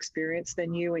who's more experienced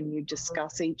than you, and you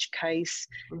discuss each case,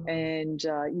 and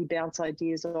you bounce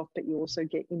ideas off, but you also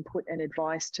get input and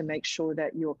advice to make sure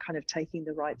that you're kind of taking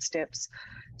the right steps.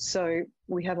 So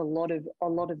we have a lot of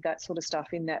that sort of stuff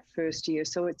in that first year.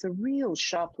 So it's a real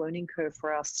sharp learning curve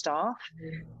for our staff.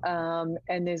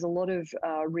 And there's a lot of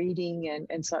reading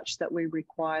and such that we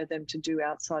require them to do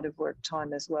outside of work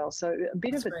time as well. So a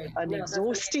bit of an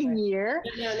exhausting year,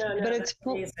 but it's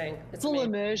full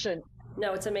immersion.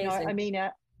 No, it's amazing. I mean,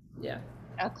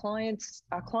 our clients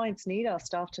need our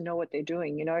staff to know what they're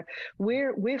doing.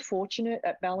 We're fortunate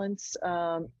at Balance,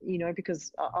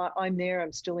 because I'm there.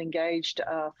 I'm still engaged,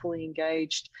 fully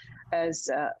engaged, as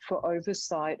for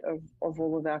oversight of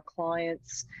all of our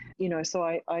clients. So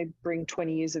I bring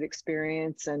 20 years of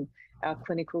experience, and our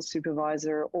clinical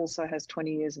supervisor also has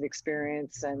 20 years of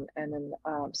experience, and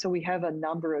so we have a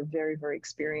number of very, very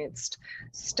experienced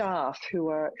staff who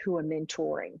are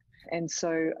mentoring. And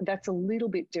so that's a little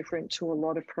bit different to a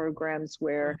lot of programs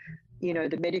where,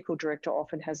 the medical director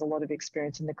often has a lot of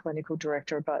experience in the clinical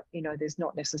director, but, there's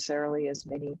not necessarily as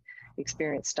many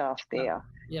experienced staff there.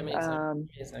 Yeah,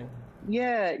 amazing.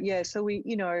 Yeah. So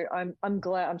I'm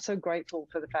glad, I'm so grateful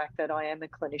for the fact that I am a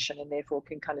clinician, and therefore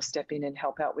can kind of step in and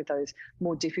help out with those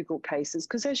more difficult cases.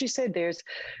 Because as you said, there's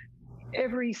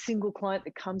every single client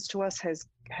that comes to us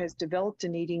has developed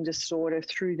an eating disorder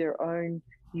through their own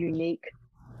unique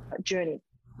journey.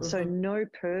 So no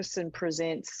person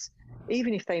presents,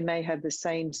 even if they may have the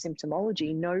same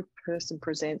symptomology, no person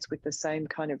presents with the same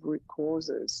kind of root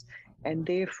causes. And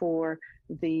therefore,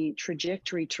 the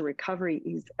trajectory to recovery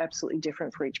is absolutely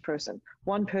different for each person.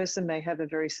 One person may have a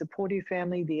very supportive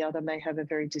family, the other may have a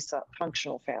very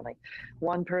dysfunctional family.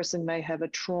 One person may have a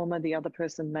trauma, the other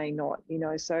person may not,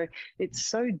 so it's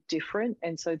so different.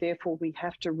 And so therefore we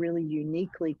have to really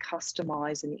uniquely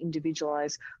customize and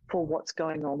individualize for what's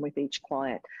going on with each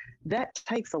client. That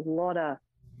takes a lot of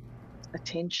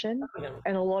attention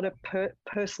and a lot of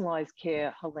personalized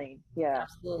care, Helene. Yeah,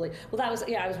 absolutely. Well, I was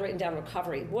writing down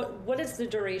recovery. What is the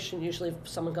duration usually of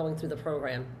someone going through the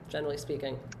program, generally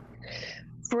speaking?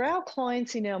 For our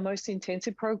clients in our most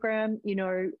intensive program,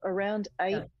 around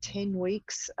 8-10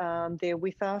 weeks, they're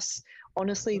with us.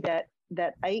 Honestly, that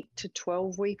that 8 to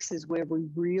 12 weeks is where we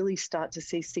really start to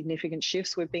see significant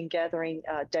shifts. We've been gathering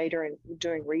data and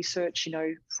doing research,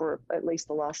 for at least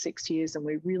the last 6 years, and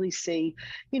we really see,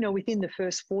 within the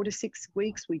first 4 to 6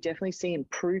 weeks, we definitely see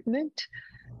improvement.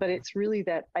 But it's really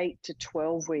that 8 to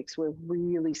 12 weeks where we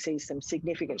really see some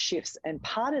significant shifts. And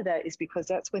part of that is because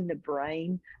that's when the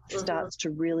brain starts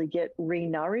to really get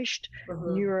renourished.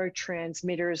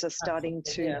 Neurotransmitters are starting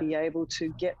to be able to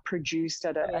get produced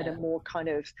at a more kind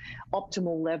of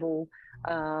optimal level,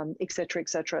 et cetera, et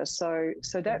cetera. So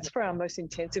that's for our most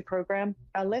intensive program.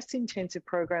 Our less intensive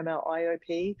program, our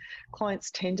IOP,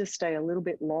 clients tend to stay a little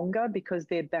bit longer because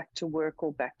they're back to work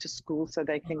or back to school, so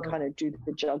they can kind of do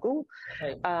the juggle.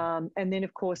 And then,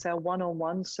 of course, our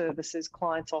one-on-one services,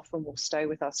 clients often will stay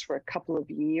with us for a couple of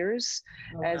years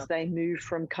as they move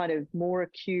from kind of more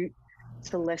acute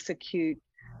to less acute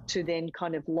to then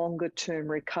kind of longer term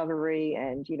recovery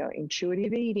and,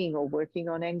 intuitive eating, or working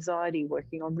on anxiety,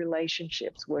 working on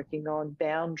relationships, working on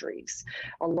boundaries.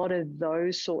 A lot of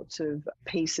those sorts of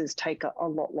pieces take a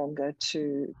lot longer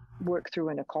to work through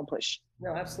and accomplish.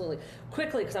 No, absolutely.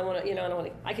 Quickly, because I want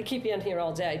to, I could keep you in here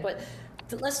all day, but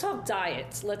let's talk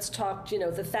diets. Let's talk,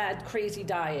 the fad crazy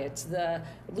diets, the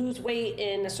lose weight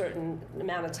in a certain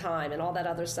amount of time and all that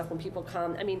other stuff when people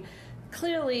come. I mean,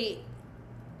 clearly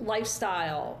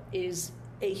lifestyle is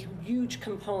a huge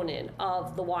component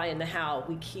of the why and the how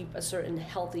we keep a certain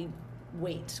healthy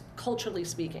weight, culturally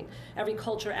speaking. Every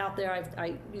culture out there,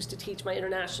 I used to teach my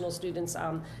international students,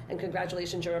 and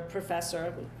congratulations, you're a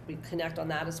professor. We connect on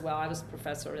that as well. I was a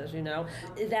professor, as you know,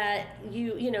 that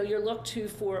you're looked to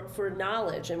for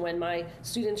knowledge. And when my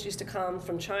students used to come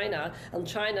from China, and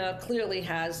China clearly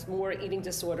has more eating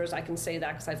disorders, I can say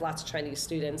that because I have lots of Chinese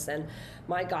students, and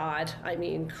my God, I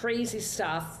mean, crazy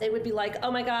stuff. They would be like,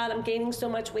 oh my God, I'm gaining so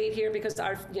much weight here because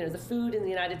the food in the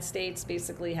United States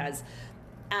basically has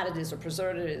additives or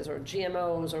preservatives or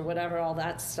GMOs or whatever, all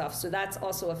that stuff. So that's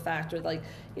also a factor,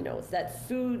 that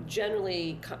food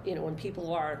generally, when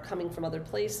people are coming from other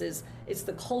places, it's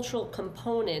the cultural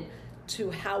component to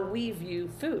how we view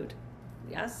food.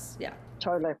 Yes? Yeah.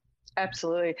 Totally.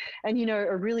 Absolutely. And,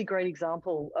 a really great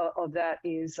example of that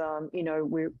is,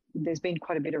 there's been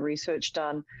quite a bit of research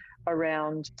done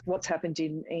around what's happened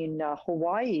in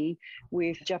Hawaii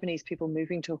with Japanese people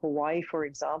moving to Hawaii, for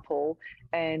example,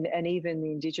 and even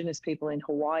the indigenous people in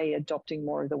Hawaii adopting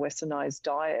more of the westernized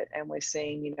diet. And we're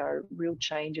seeing, real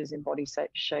changes in body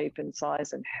shape and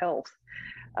size and health.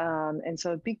 And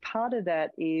so a big part of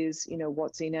that is,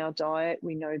 what's in our diet.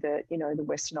 We know that, the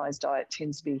westernized diet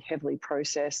tends to be heavily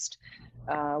processed.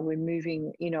 We're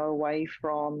moving, away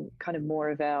from kind of more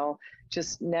of our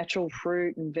just natural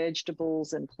fruit and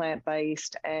vegetables and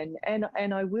plant-based. And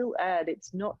I will add,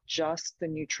 it's not just the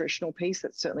nutritional piece,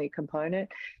 that's certainly a component.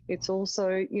 It's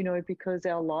also, because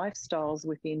our lifestyles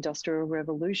with the Industrial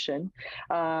Revolution,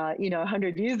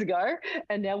 100 years ago,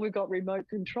 and now we've got remote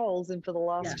controls. And for the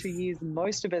last 2 years,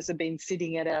 most of us have been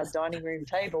sitting at our dining room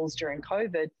tables during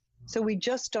COVID. So we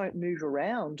just don't move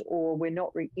around, or we're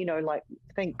not,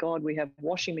 thank God we have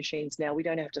washing machines now. We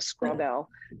don't have to scrub our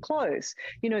clothes,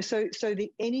 so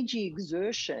the energy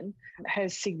exertion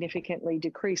has significantly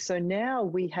decreased. So now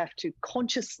we have to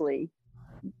consciously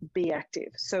be active.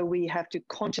 So we have to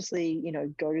consciously,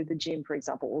 go to the gym, for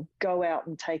example, or go out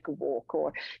and take a walk,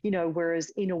 or, whereas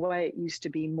in a way it used to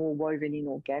be more woven in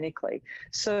organically.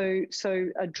 So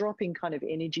a drop in kind of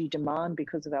energy demand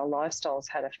because of our lifestyles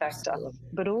had a factor.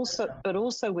 But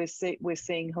also we're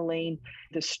seeing, Helene,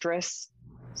 the stress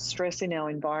in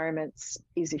our environments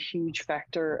is a huge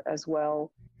factor as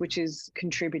well, which is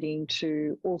contributing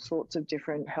to all sorts of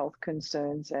different health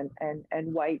concerns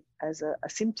and weight as a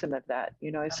symptom of that,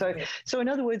 So in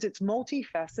other words, it's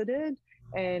multifaceted.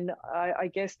 And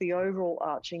I guess the overall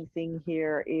arching thing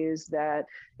here is that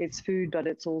it's food, but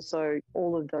it's also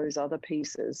all of those other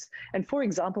pieces. And for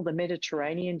example, the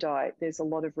Mediterranean diet, there's a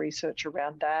lot of research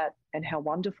around that and how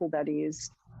wonderful that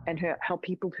is, and how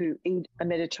people who eat a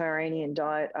Mediterranean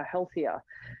diet are healthier.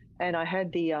 And I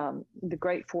had the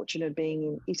great fortune of being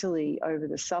in Italy over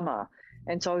the summer.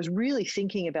 And so I was really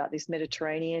thinking about this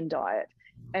Mediterranean diet.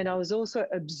 And I was also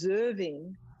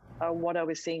observing what I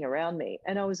was seeing around me.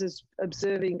 And I was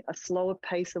observing a slower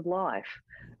pace of life.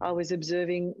 I was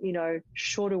observing,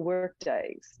 shorter work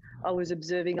days. I was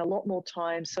observing a lot more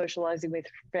time socializing with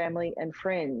family and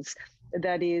friends.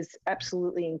 That is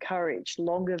absolutely encouraged,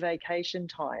 longer vacation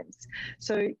times.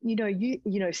 So,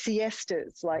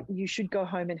 siestas, like you should go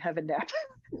home and have a nap.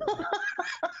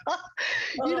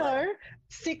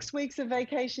 6 weeks of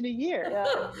vacation a year.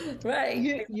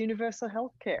 Right. Universal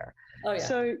health care. Oh, yeah.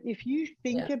 So if you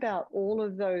think Yeah. about all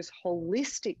of those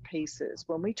holistic pieces,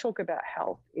 when we talk about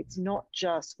health, it's not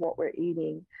just what we're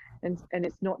eating and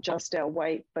it's not just our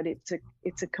weight, but it's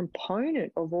a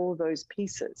component of all those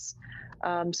pieces.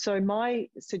 So my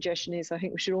suggestion is I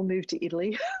think we should all move to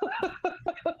Italy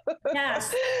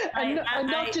Yes. and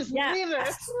not just Yes. live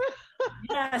it.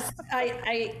 Yes,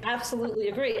 I absolutely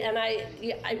agree. And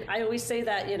I always say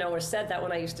that, or said that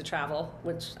when I used to travel,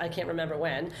 which I can't remember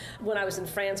when I was in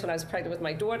France, when I was pregnant with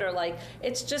my daughter, like,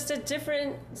 it's just a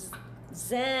different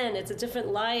zen, it's a different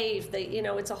life.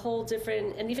 It's a whole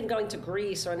different, and even going to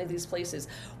Greece or any of these places,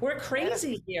 we're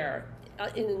crazy here.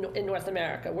 In North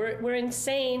America, we're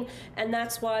insane, and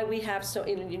that's why we have so.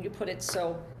 You put it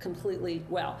so completely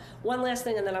well. One last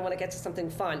thing, and then I want to get to something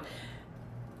fun.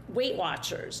 Weight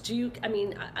Watchers.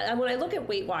 When I look at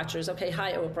Weight Watchers, okay,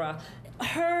 hi Oprah,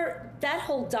 that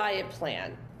whole diet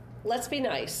plan. Let's be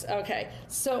nice. Okay,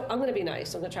 so I'm going to be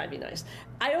nice. I'm going to try to be nice.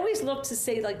 I always look to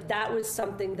say like that was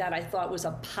something that I thought was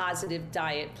a positive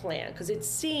diet plan, because it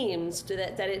seems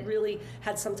that it really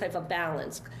had some type of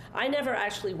balance. I never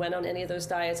actually went on any of those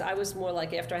diets. I was more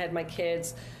like, after I had my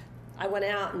kids, I went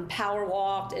out and power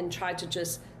walked and tried to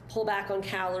just pull back on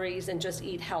calories and just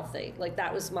eat healthy. Like,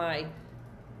 that was my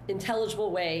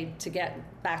intelligible way to get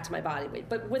back to my body weight.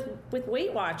 But with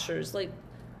Weight Watchers, like,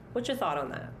 what's your thought on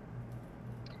that?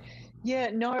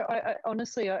 Yeah, no, I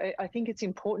honestly, I think it's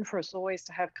important for us always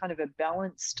to have kind of a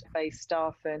balanced based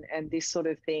stuff and this sort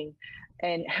of thing,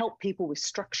 and help people with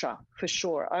structure for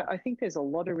sure. I think there's a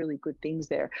lot of really good things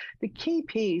there. The key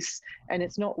piece, and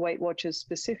it's not Weight Watchers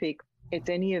specific, it's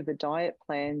any of the diet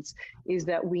plans, is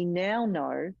that we now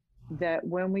know that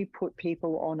when we put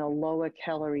people on a lower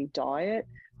calorie diet,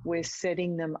 we're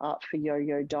setting them up for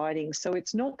yo-yo dieting. So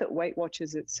it's not that Weight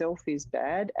Watchers itself is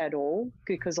bad at all,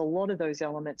 because a lot of those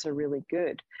elements are really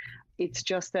good. It's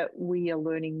just that we are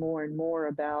learning more and more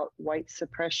about weight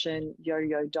suppression,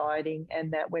 yo-yo dieting,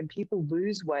 and that when people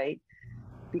lose weight,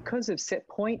 because of set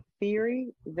point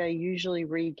theory, they usually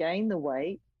regain the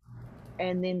weight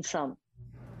and then some.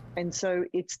 And so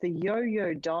it's the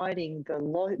yo-yo dieting, the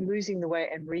losing the weight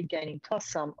and regaining plus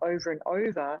some over and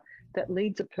over, that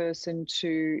leads a person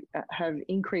to have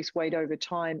increased weight over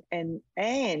time. And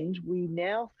we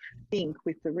now think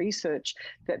with the research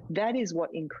that is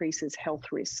what increases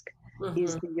health risk,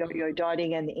 is the yo-yo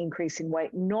dieting and the increase in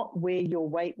weight, not where your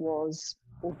weight was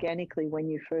organically when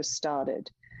you first started.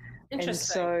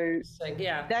 Interesting. And so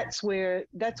Yeah. that's where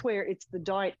it's the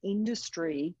diet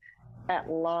industry at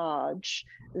large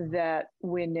that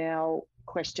we're now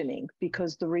questioning,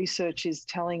 because the research is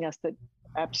telling us that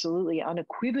absolutely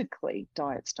unequivocally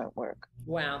diets don't work.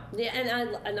 Wow. Yeah,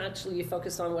 and actually you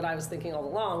focused on what I was thinking all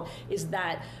along, is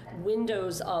that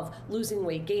windows of losing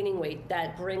weight, gaining weight,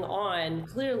 that bring on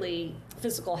clearly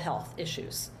physical health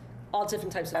issues, all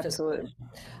different types of Absolutely. physical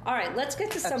issues. All right, let's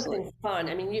get to something fun.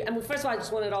 First of all, I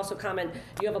just wanted to also comment,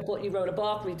 you have a book, you wrote a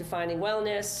book, Redefining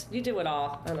Wellness. You do it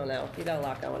all. I don't know. You got a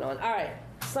lot going on. All right,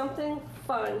 something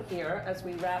fun here as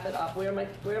we wrap it up. Where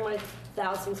are my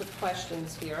thousands of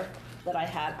questions here that I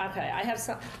had? Okay, I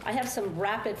have some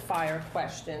rapid fire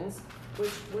questions.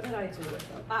 What did I do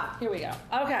with them? Here we go.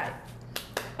 Okay,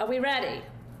 are we ready?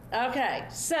 Okay,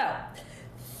 so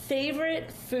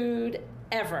favorite food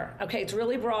ever. Okay, it's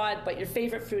really broad, but your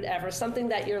favorite food ever, something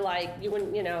that you're like, you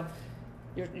wouldn't,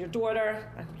 your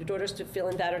daughter's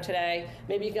feeling better today.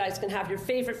 Maybe you guys can have your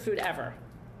favorite food ever.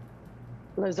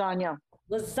 Lasagna.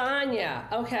 Lasagna.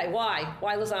 Okay, why?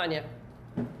 Why lasagna?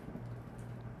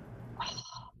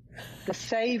 The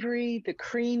savory, the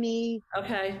creamy.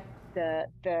 Okay.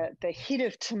 The hit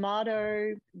of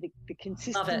tomato, the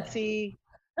consistency.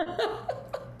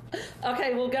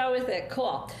 Okay, we'll go with it.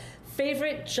 Cool.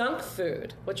 Favorite junk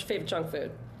food? What's your favorite junk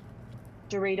food?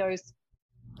 Doritos.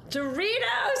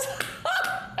 Doritos!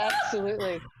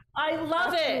 Absolutely. I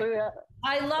love Absolutely. it.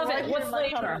 I love it. What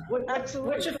flavor?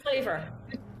 What's your flavor?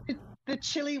 The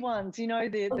chili ones, the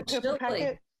purple chili.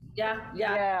 packet. Yeah.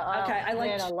 Okay, I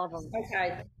love them.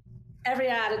 Okay. Every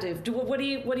additive. What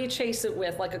do you chase it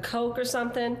with? Like a Coke or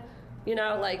something?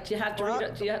 Like, do you have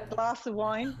Doritos?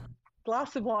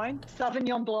 Glass of wine,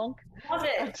 Sauvignon Blanc. Love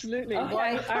it. Absolutely.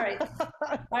 Okay. All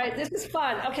right. This is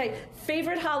fun. Okay.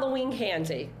 Favorite Halloween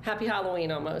candy? Happy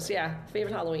Halloween, almost. Yeah.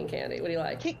 Favorite Halloween candy. What do you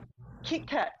like? Kit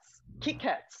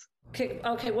Kats.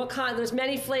 Okay. What kind? There's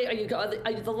many flavors.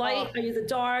 Are you the light? Are you the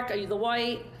dark? Are you the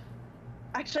white?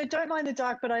 Actually, I don't mind the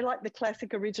dark, but I like the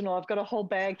classic original. I've got a whole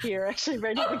bag here, actually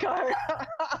ready to go.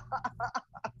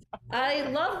 I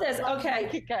love this. Okay.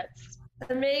 Kit Kats.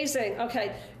 Amazing.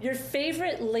 Okay. Your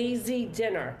favorite lazy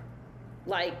dinner?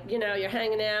 Like, you're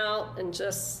hanging out and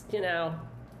just,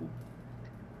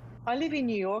 I live in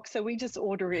New York, so we just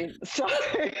order in. So,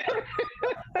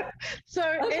 so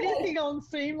Okay. anything on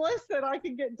Seamless that I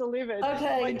can get delivered.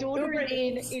 Okay. My daughter Uber is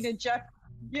Eats. in a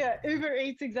yeah, Uber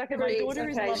Eats, exactly. Uber My Eats. daughter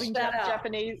is Okay. loving Shout out.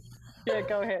 Japanese. Yeah,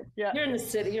 go ahead. Yeah. You're in the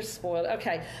city. You're spoiled.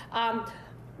 Okay.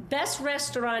 Best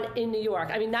restaurant in New York.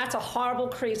 I mean, that's a horrible,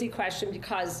 crazy question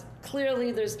because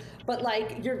clearly there's, but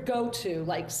like your go-to,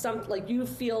 like you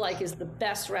feel like is the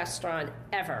best restaurant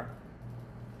ever.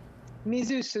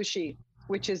 Mizu Sushi,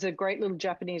 which is a great little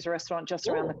Japanese restaurant just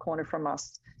around the Ooh, corner from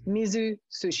us. Mizu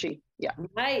Sushi. Yeah.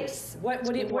 nice. What's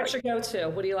your go-to?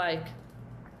 What do you like?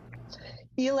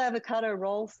 Eel avocado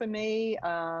roll for me,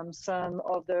 some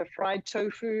of the fried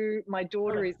tofu. My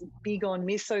daughter is big on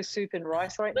miso soup and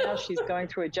rice right now. She's going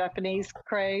through a Japanese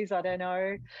craze. I don't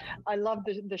know. I love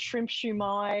the shrimp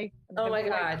shumai, Oh the my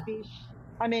great God. fish.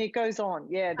 I mean, it goes on.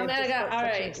 Yeah, Oh they've my just God. got All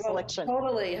such right. a Well, selection.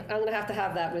 totally. I'm going to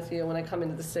have that with you when I come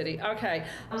into the city. Okay.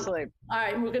 Absolutely. All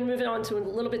right. We're going to move it on to a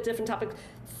little bit different topic.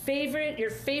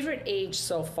 Your favorite age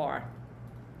so far?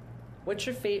 What's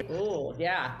your favorite? Oh,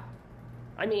 yeah.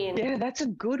 I mean, Yeah, that's a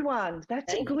good one.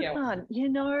 That's a thank good you. one. You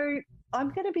know, I'm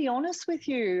going to be honest with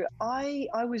you. I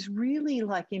was really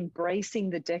like embracing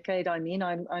the decade I'm in.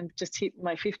 I'm just hit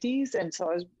my 50s, and so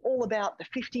I was all about the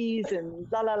 50s and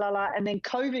la la la la. And then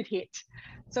COVID hit,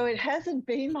 so it hasn't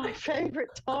been my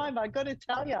favorite time. I got to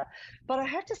tell you, but I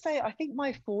have to say, I think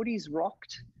my 40s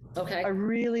rocked. I Okay.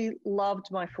 really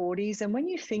loved my 40s. And when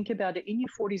you think about it, in your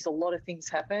 40s, a lot of things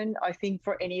happen. I think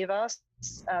for any of us,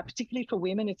 particularly for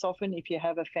women, it's often if you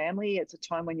have a family, it's a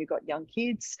time when you've got young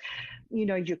kids. You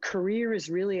know, your career is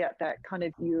really at that kind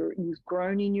of, you've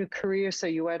grown in your career. So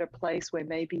you're at a place where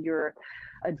maybe you're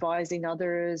advising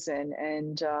others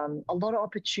and a lot of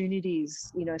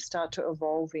opportunities, you know, start to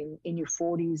evolve in your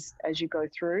 40s as you go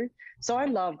through. So I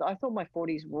thought my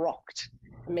 40s rocked.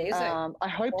 Amazing. I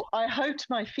hoped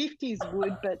my 50s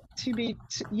would, but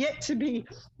yet to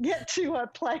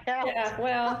play out. Yeah,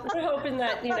 well, we're hoping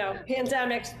that,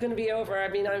 pandemic's going to be over. I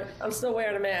mean, I'm still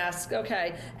wearing a mask.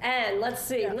 Okay. And let's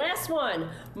see. Yeah. Last one.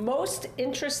 Most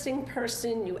interesting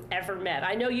person you ever met.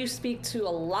 I know you speak to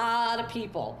a lot of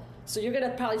people. So you're going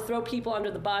to probably throw people under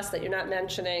the bus that you're not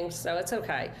mentioning. So it's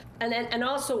okay. And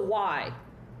also why?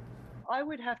 I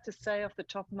would have to say off the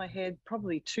top of my head,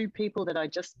 probably two people that I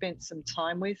just spent some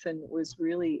time with and was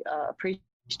really appreciative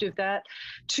of that.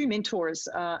 Two mentors,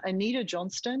 Anita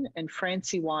Johnston and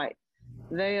Francie White.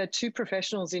 They are two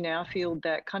professionals in our field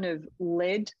that kind of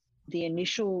led the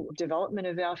initial development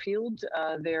of our field.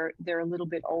 They're a little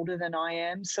bit older than I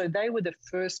am. So they were the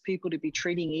first people to be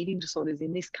treating eating disorders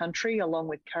in this country, along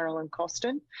with Carolyn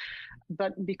Costin.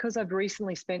 But because I've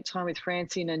recently spent time with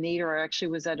Francie and Anita, I actually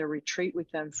was at a retreat with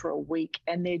them for a week,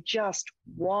 and they're just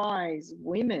wise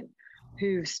women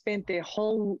who've spent their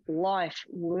whole life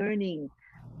learning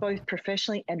both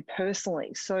professionally and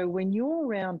personally. So when you're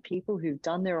around people who've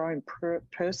done their own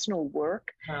personal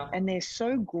work, Wow. and they're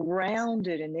so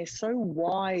grounded and they're so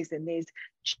wise, and there's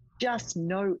just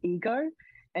no ego,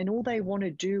 and all they want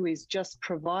to do is just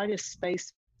provide a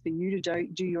space for you to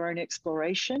do your own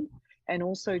exploration, and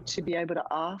also to be able to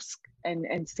ask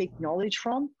and seek knowledge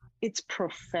from, it's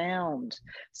profound.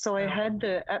 So I had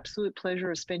the absolute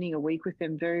pleasure of spending a week with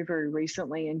them very, very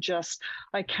recently, and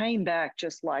I came back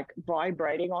just like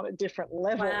vibrating on a different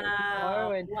level.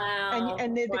 Wow.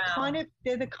 And they're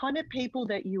the kind of people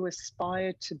that you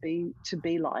aspire to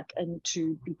be like, and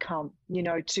to become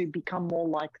more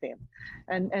like them.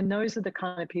 And those are the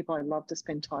kind of people I love to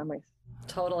spend time with.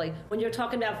 Totally. When you're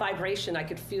talking about vibration, I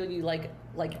could feel you like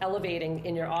elevating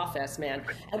in your office, man.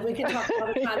 And we can talk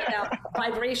another time about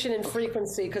vibration and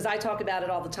frequency, because I talk about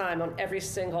it all the time on every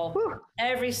single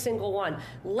one.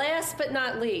 Last but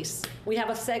not least, we have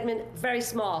a segment very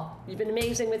small. You've been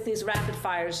amazing with these rapid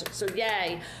fires, so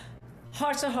yay.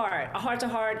 Heart to Heart. A Heart to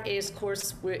Heart is, of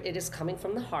course, it is Coming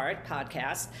from the Heart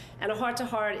podcast. And a Heart to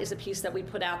Heart is a piece that we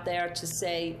put out there to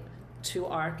say to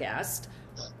our guest,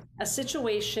 a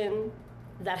situation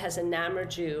that has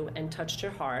enamored you and touched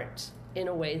your heart in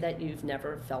a way that you've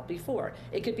never felt before.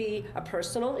 It could be a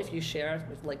personal, if you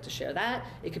would like to share that.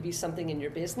 It could be something in your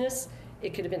business.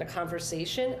 It could have been a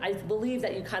conversation. I believe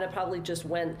that you kind of probably just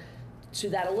went to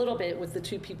that a little bit with the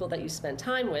two people that you spent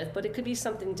time with, but it could be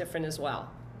something different as well.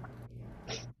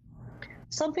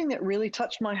 Something that really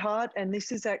touched my heart, and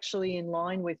this is actually in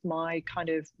line with my kind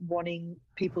of wanting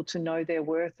people to know their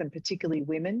worth, and particularly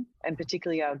women, and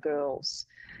particularly our girls,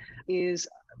 is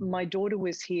my daughter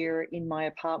was here in my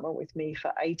apartment with me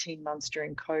for 18 months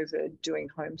during COVID doing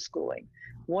homeschooling.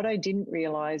 What I didn't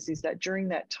realize is that during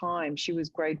that time, she was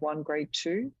grade 1, grade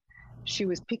 2, She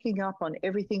was picking up on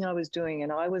everything I was doing,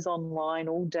 and I was online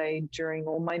all day during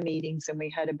all my meetings, and we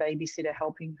had a babysitter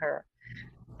helping her.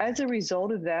 As a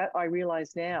result of that, I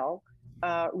realize now,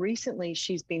 recently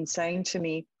she's been saying to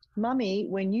me, Mummy,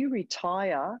 when you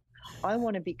retire, I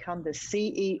want to become the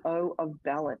CEO of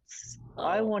Balance.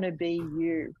 I want to be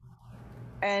you.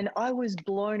 And I was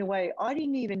blown away. I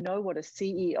didn't even know what a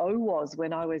CEO was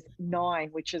when I was 9,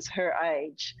 which is her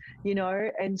age,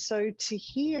 And so to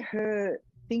hear her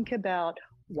think about,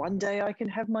 one day I can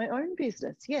have my own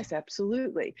business. Yes,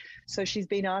 absolutely. So she's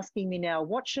been asking me now,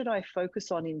 what should I focus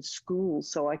on in school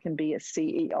so I can be a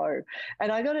CEO?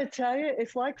 And I got to tell you,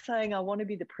 it's like saying I want to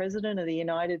be the president of the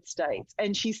United States.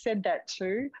 And she said that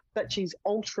too, but she's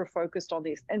ultra focused on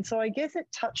this. And so I guess it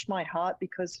touched my heart,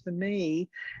 because for me,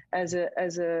 as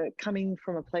a coming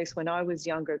from a place when I was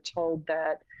younger, told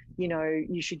that,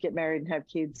 you should get married and have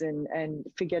kids and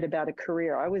forget about a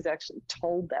career. I was actually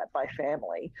told that by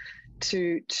family.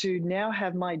 To now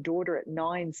have my daughter at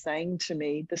 9 saying to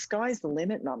me, the sky's the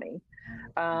limit, Mummy.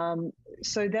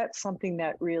 So that's something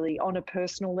that really, on a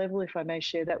personal level, if I may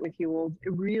share that with you all,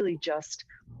 it really just,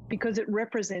 because it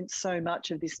represents so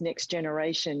much of this next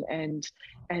generation and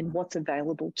what's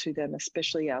available to them,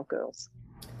 especially our girls.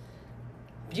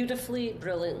 Beautifully,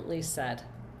 brilliantly said.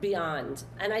 Beyond.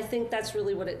 And I think that's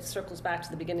really what it circles back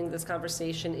to the beginning of this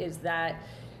conversation, is that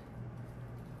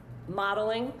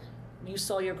modeling. You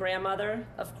saw your grandmother,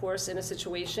 of course, in a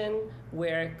situation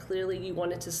where clearly you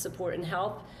wanted to support and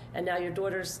help, and now your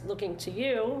daughter's looking to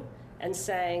you and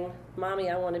saying,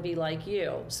 Mommy, I want to be like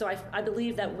you. So I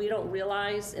believe that we don't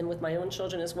realize, and with my own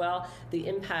children as well, the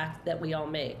impact that we all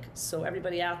make. So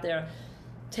everybody out there,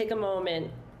 take a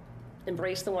moment,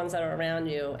 embrace the ones that are around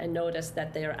you, and notice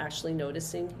that they are actually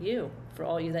noticing you for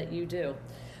all you that you do.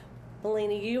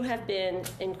 Melainie, you have been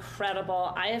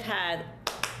incredible. I have had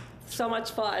so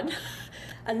much fun.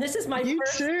 And this is my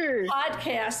first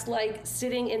podcast, like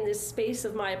sitting in this space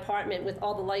of my apartment with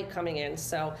all the light coming in.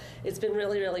 So it's been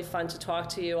really, really fun to talk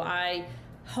to you. I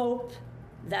hope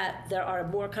that there are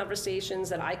more conversations,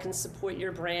 that I can support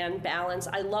your brand, Balance.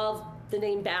 I love the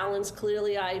name Balance.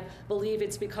 Clearly, I believe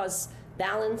it's because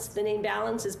Balance, the name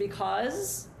Balance is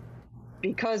because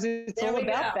it's all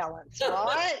about balance,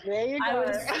 right? There you go. I would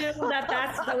assume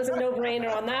that was a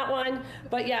no-brainer on that one.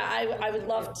 But yeah, I would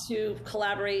love to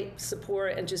collaborate,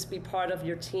 support, and just be part of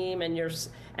your team and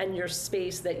your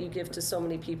space that you give to so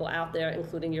many people out there,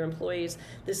 including your employees.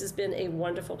 This has been a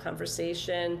wonderful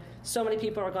conversation. So many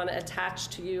people are going to attach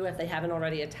to you if they haven't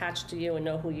already attached to you and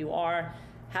know who you are.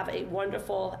 Have a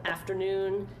wonderful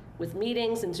afternoon with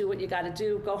meetings and do what you got to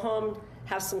do. Go home,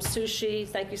 have some sushi.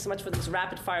 Thank you so much for these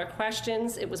rapid fire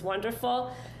questions. It was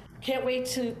wonderful. Can't wait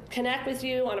to connect with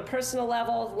you on a personal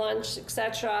level, lunch,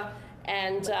 etc.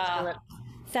 And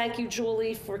thank you,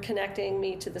 Julie, for connecting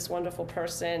me to this wonderful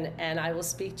person. And I will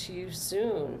speak to you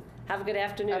soon. Have a good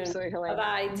afternoon. Absolutely, Helene.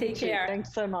 Bye-bye. Take care.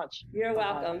 Thanks so much. You're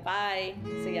welcome. Bye.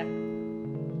 See ya.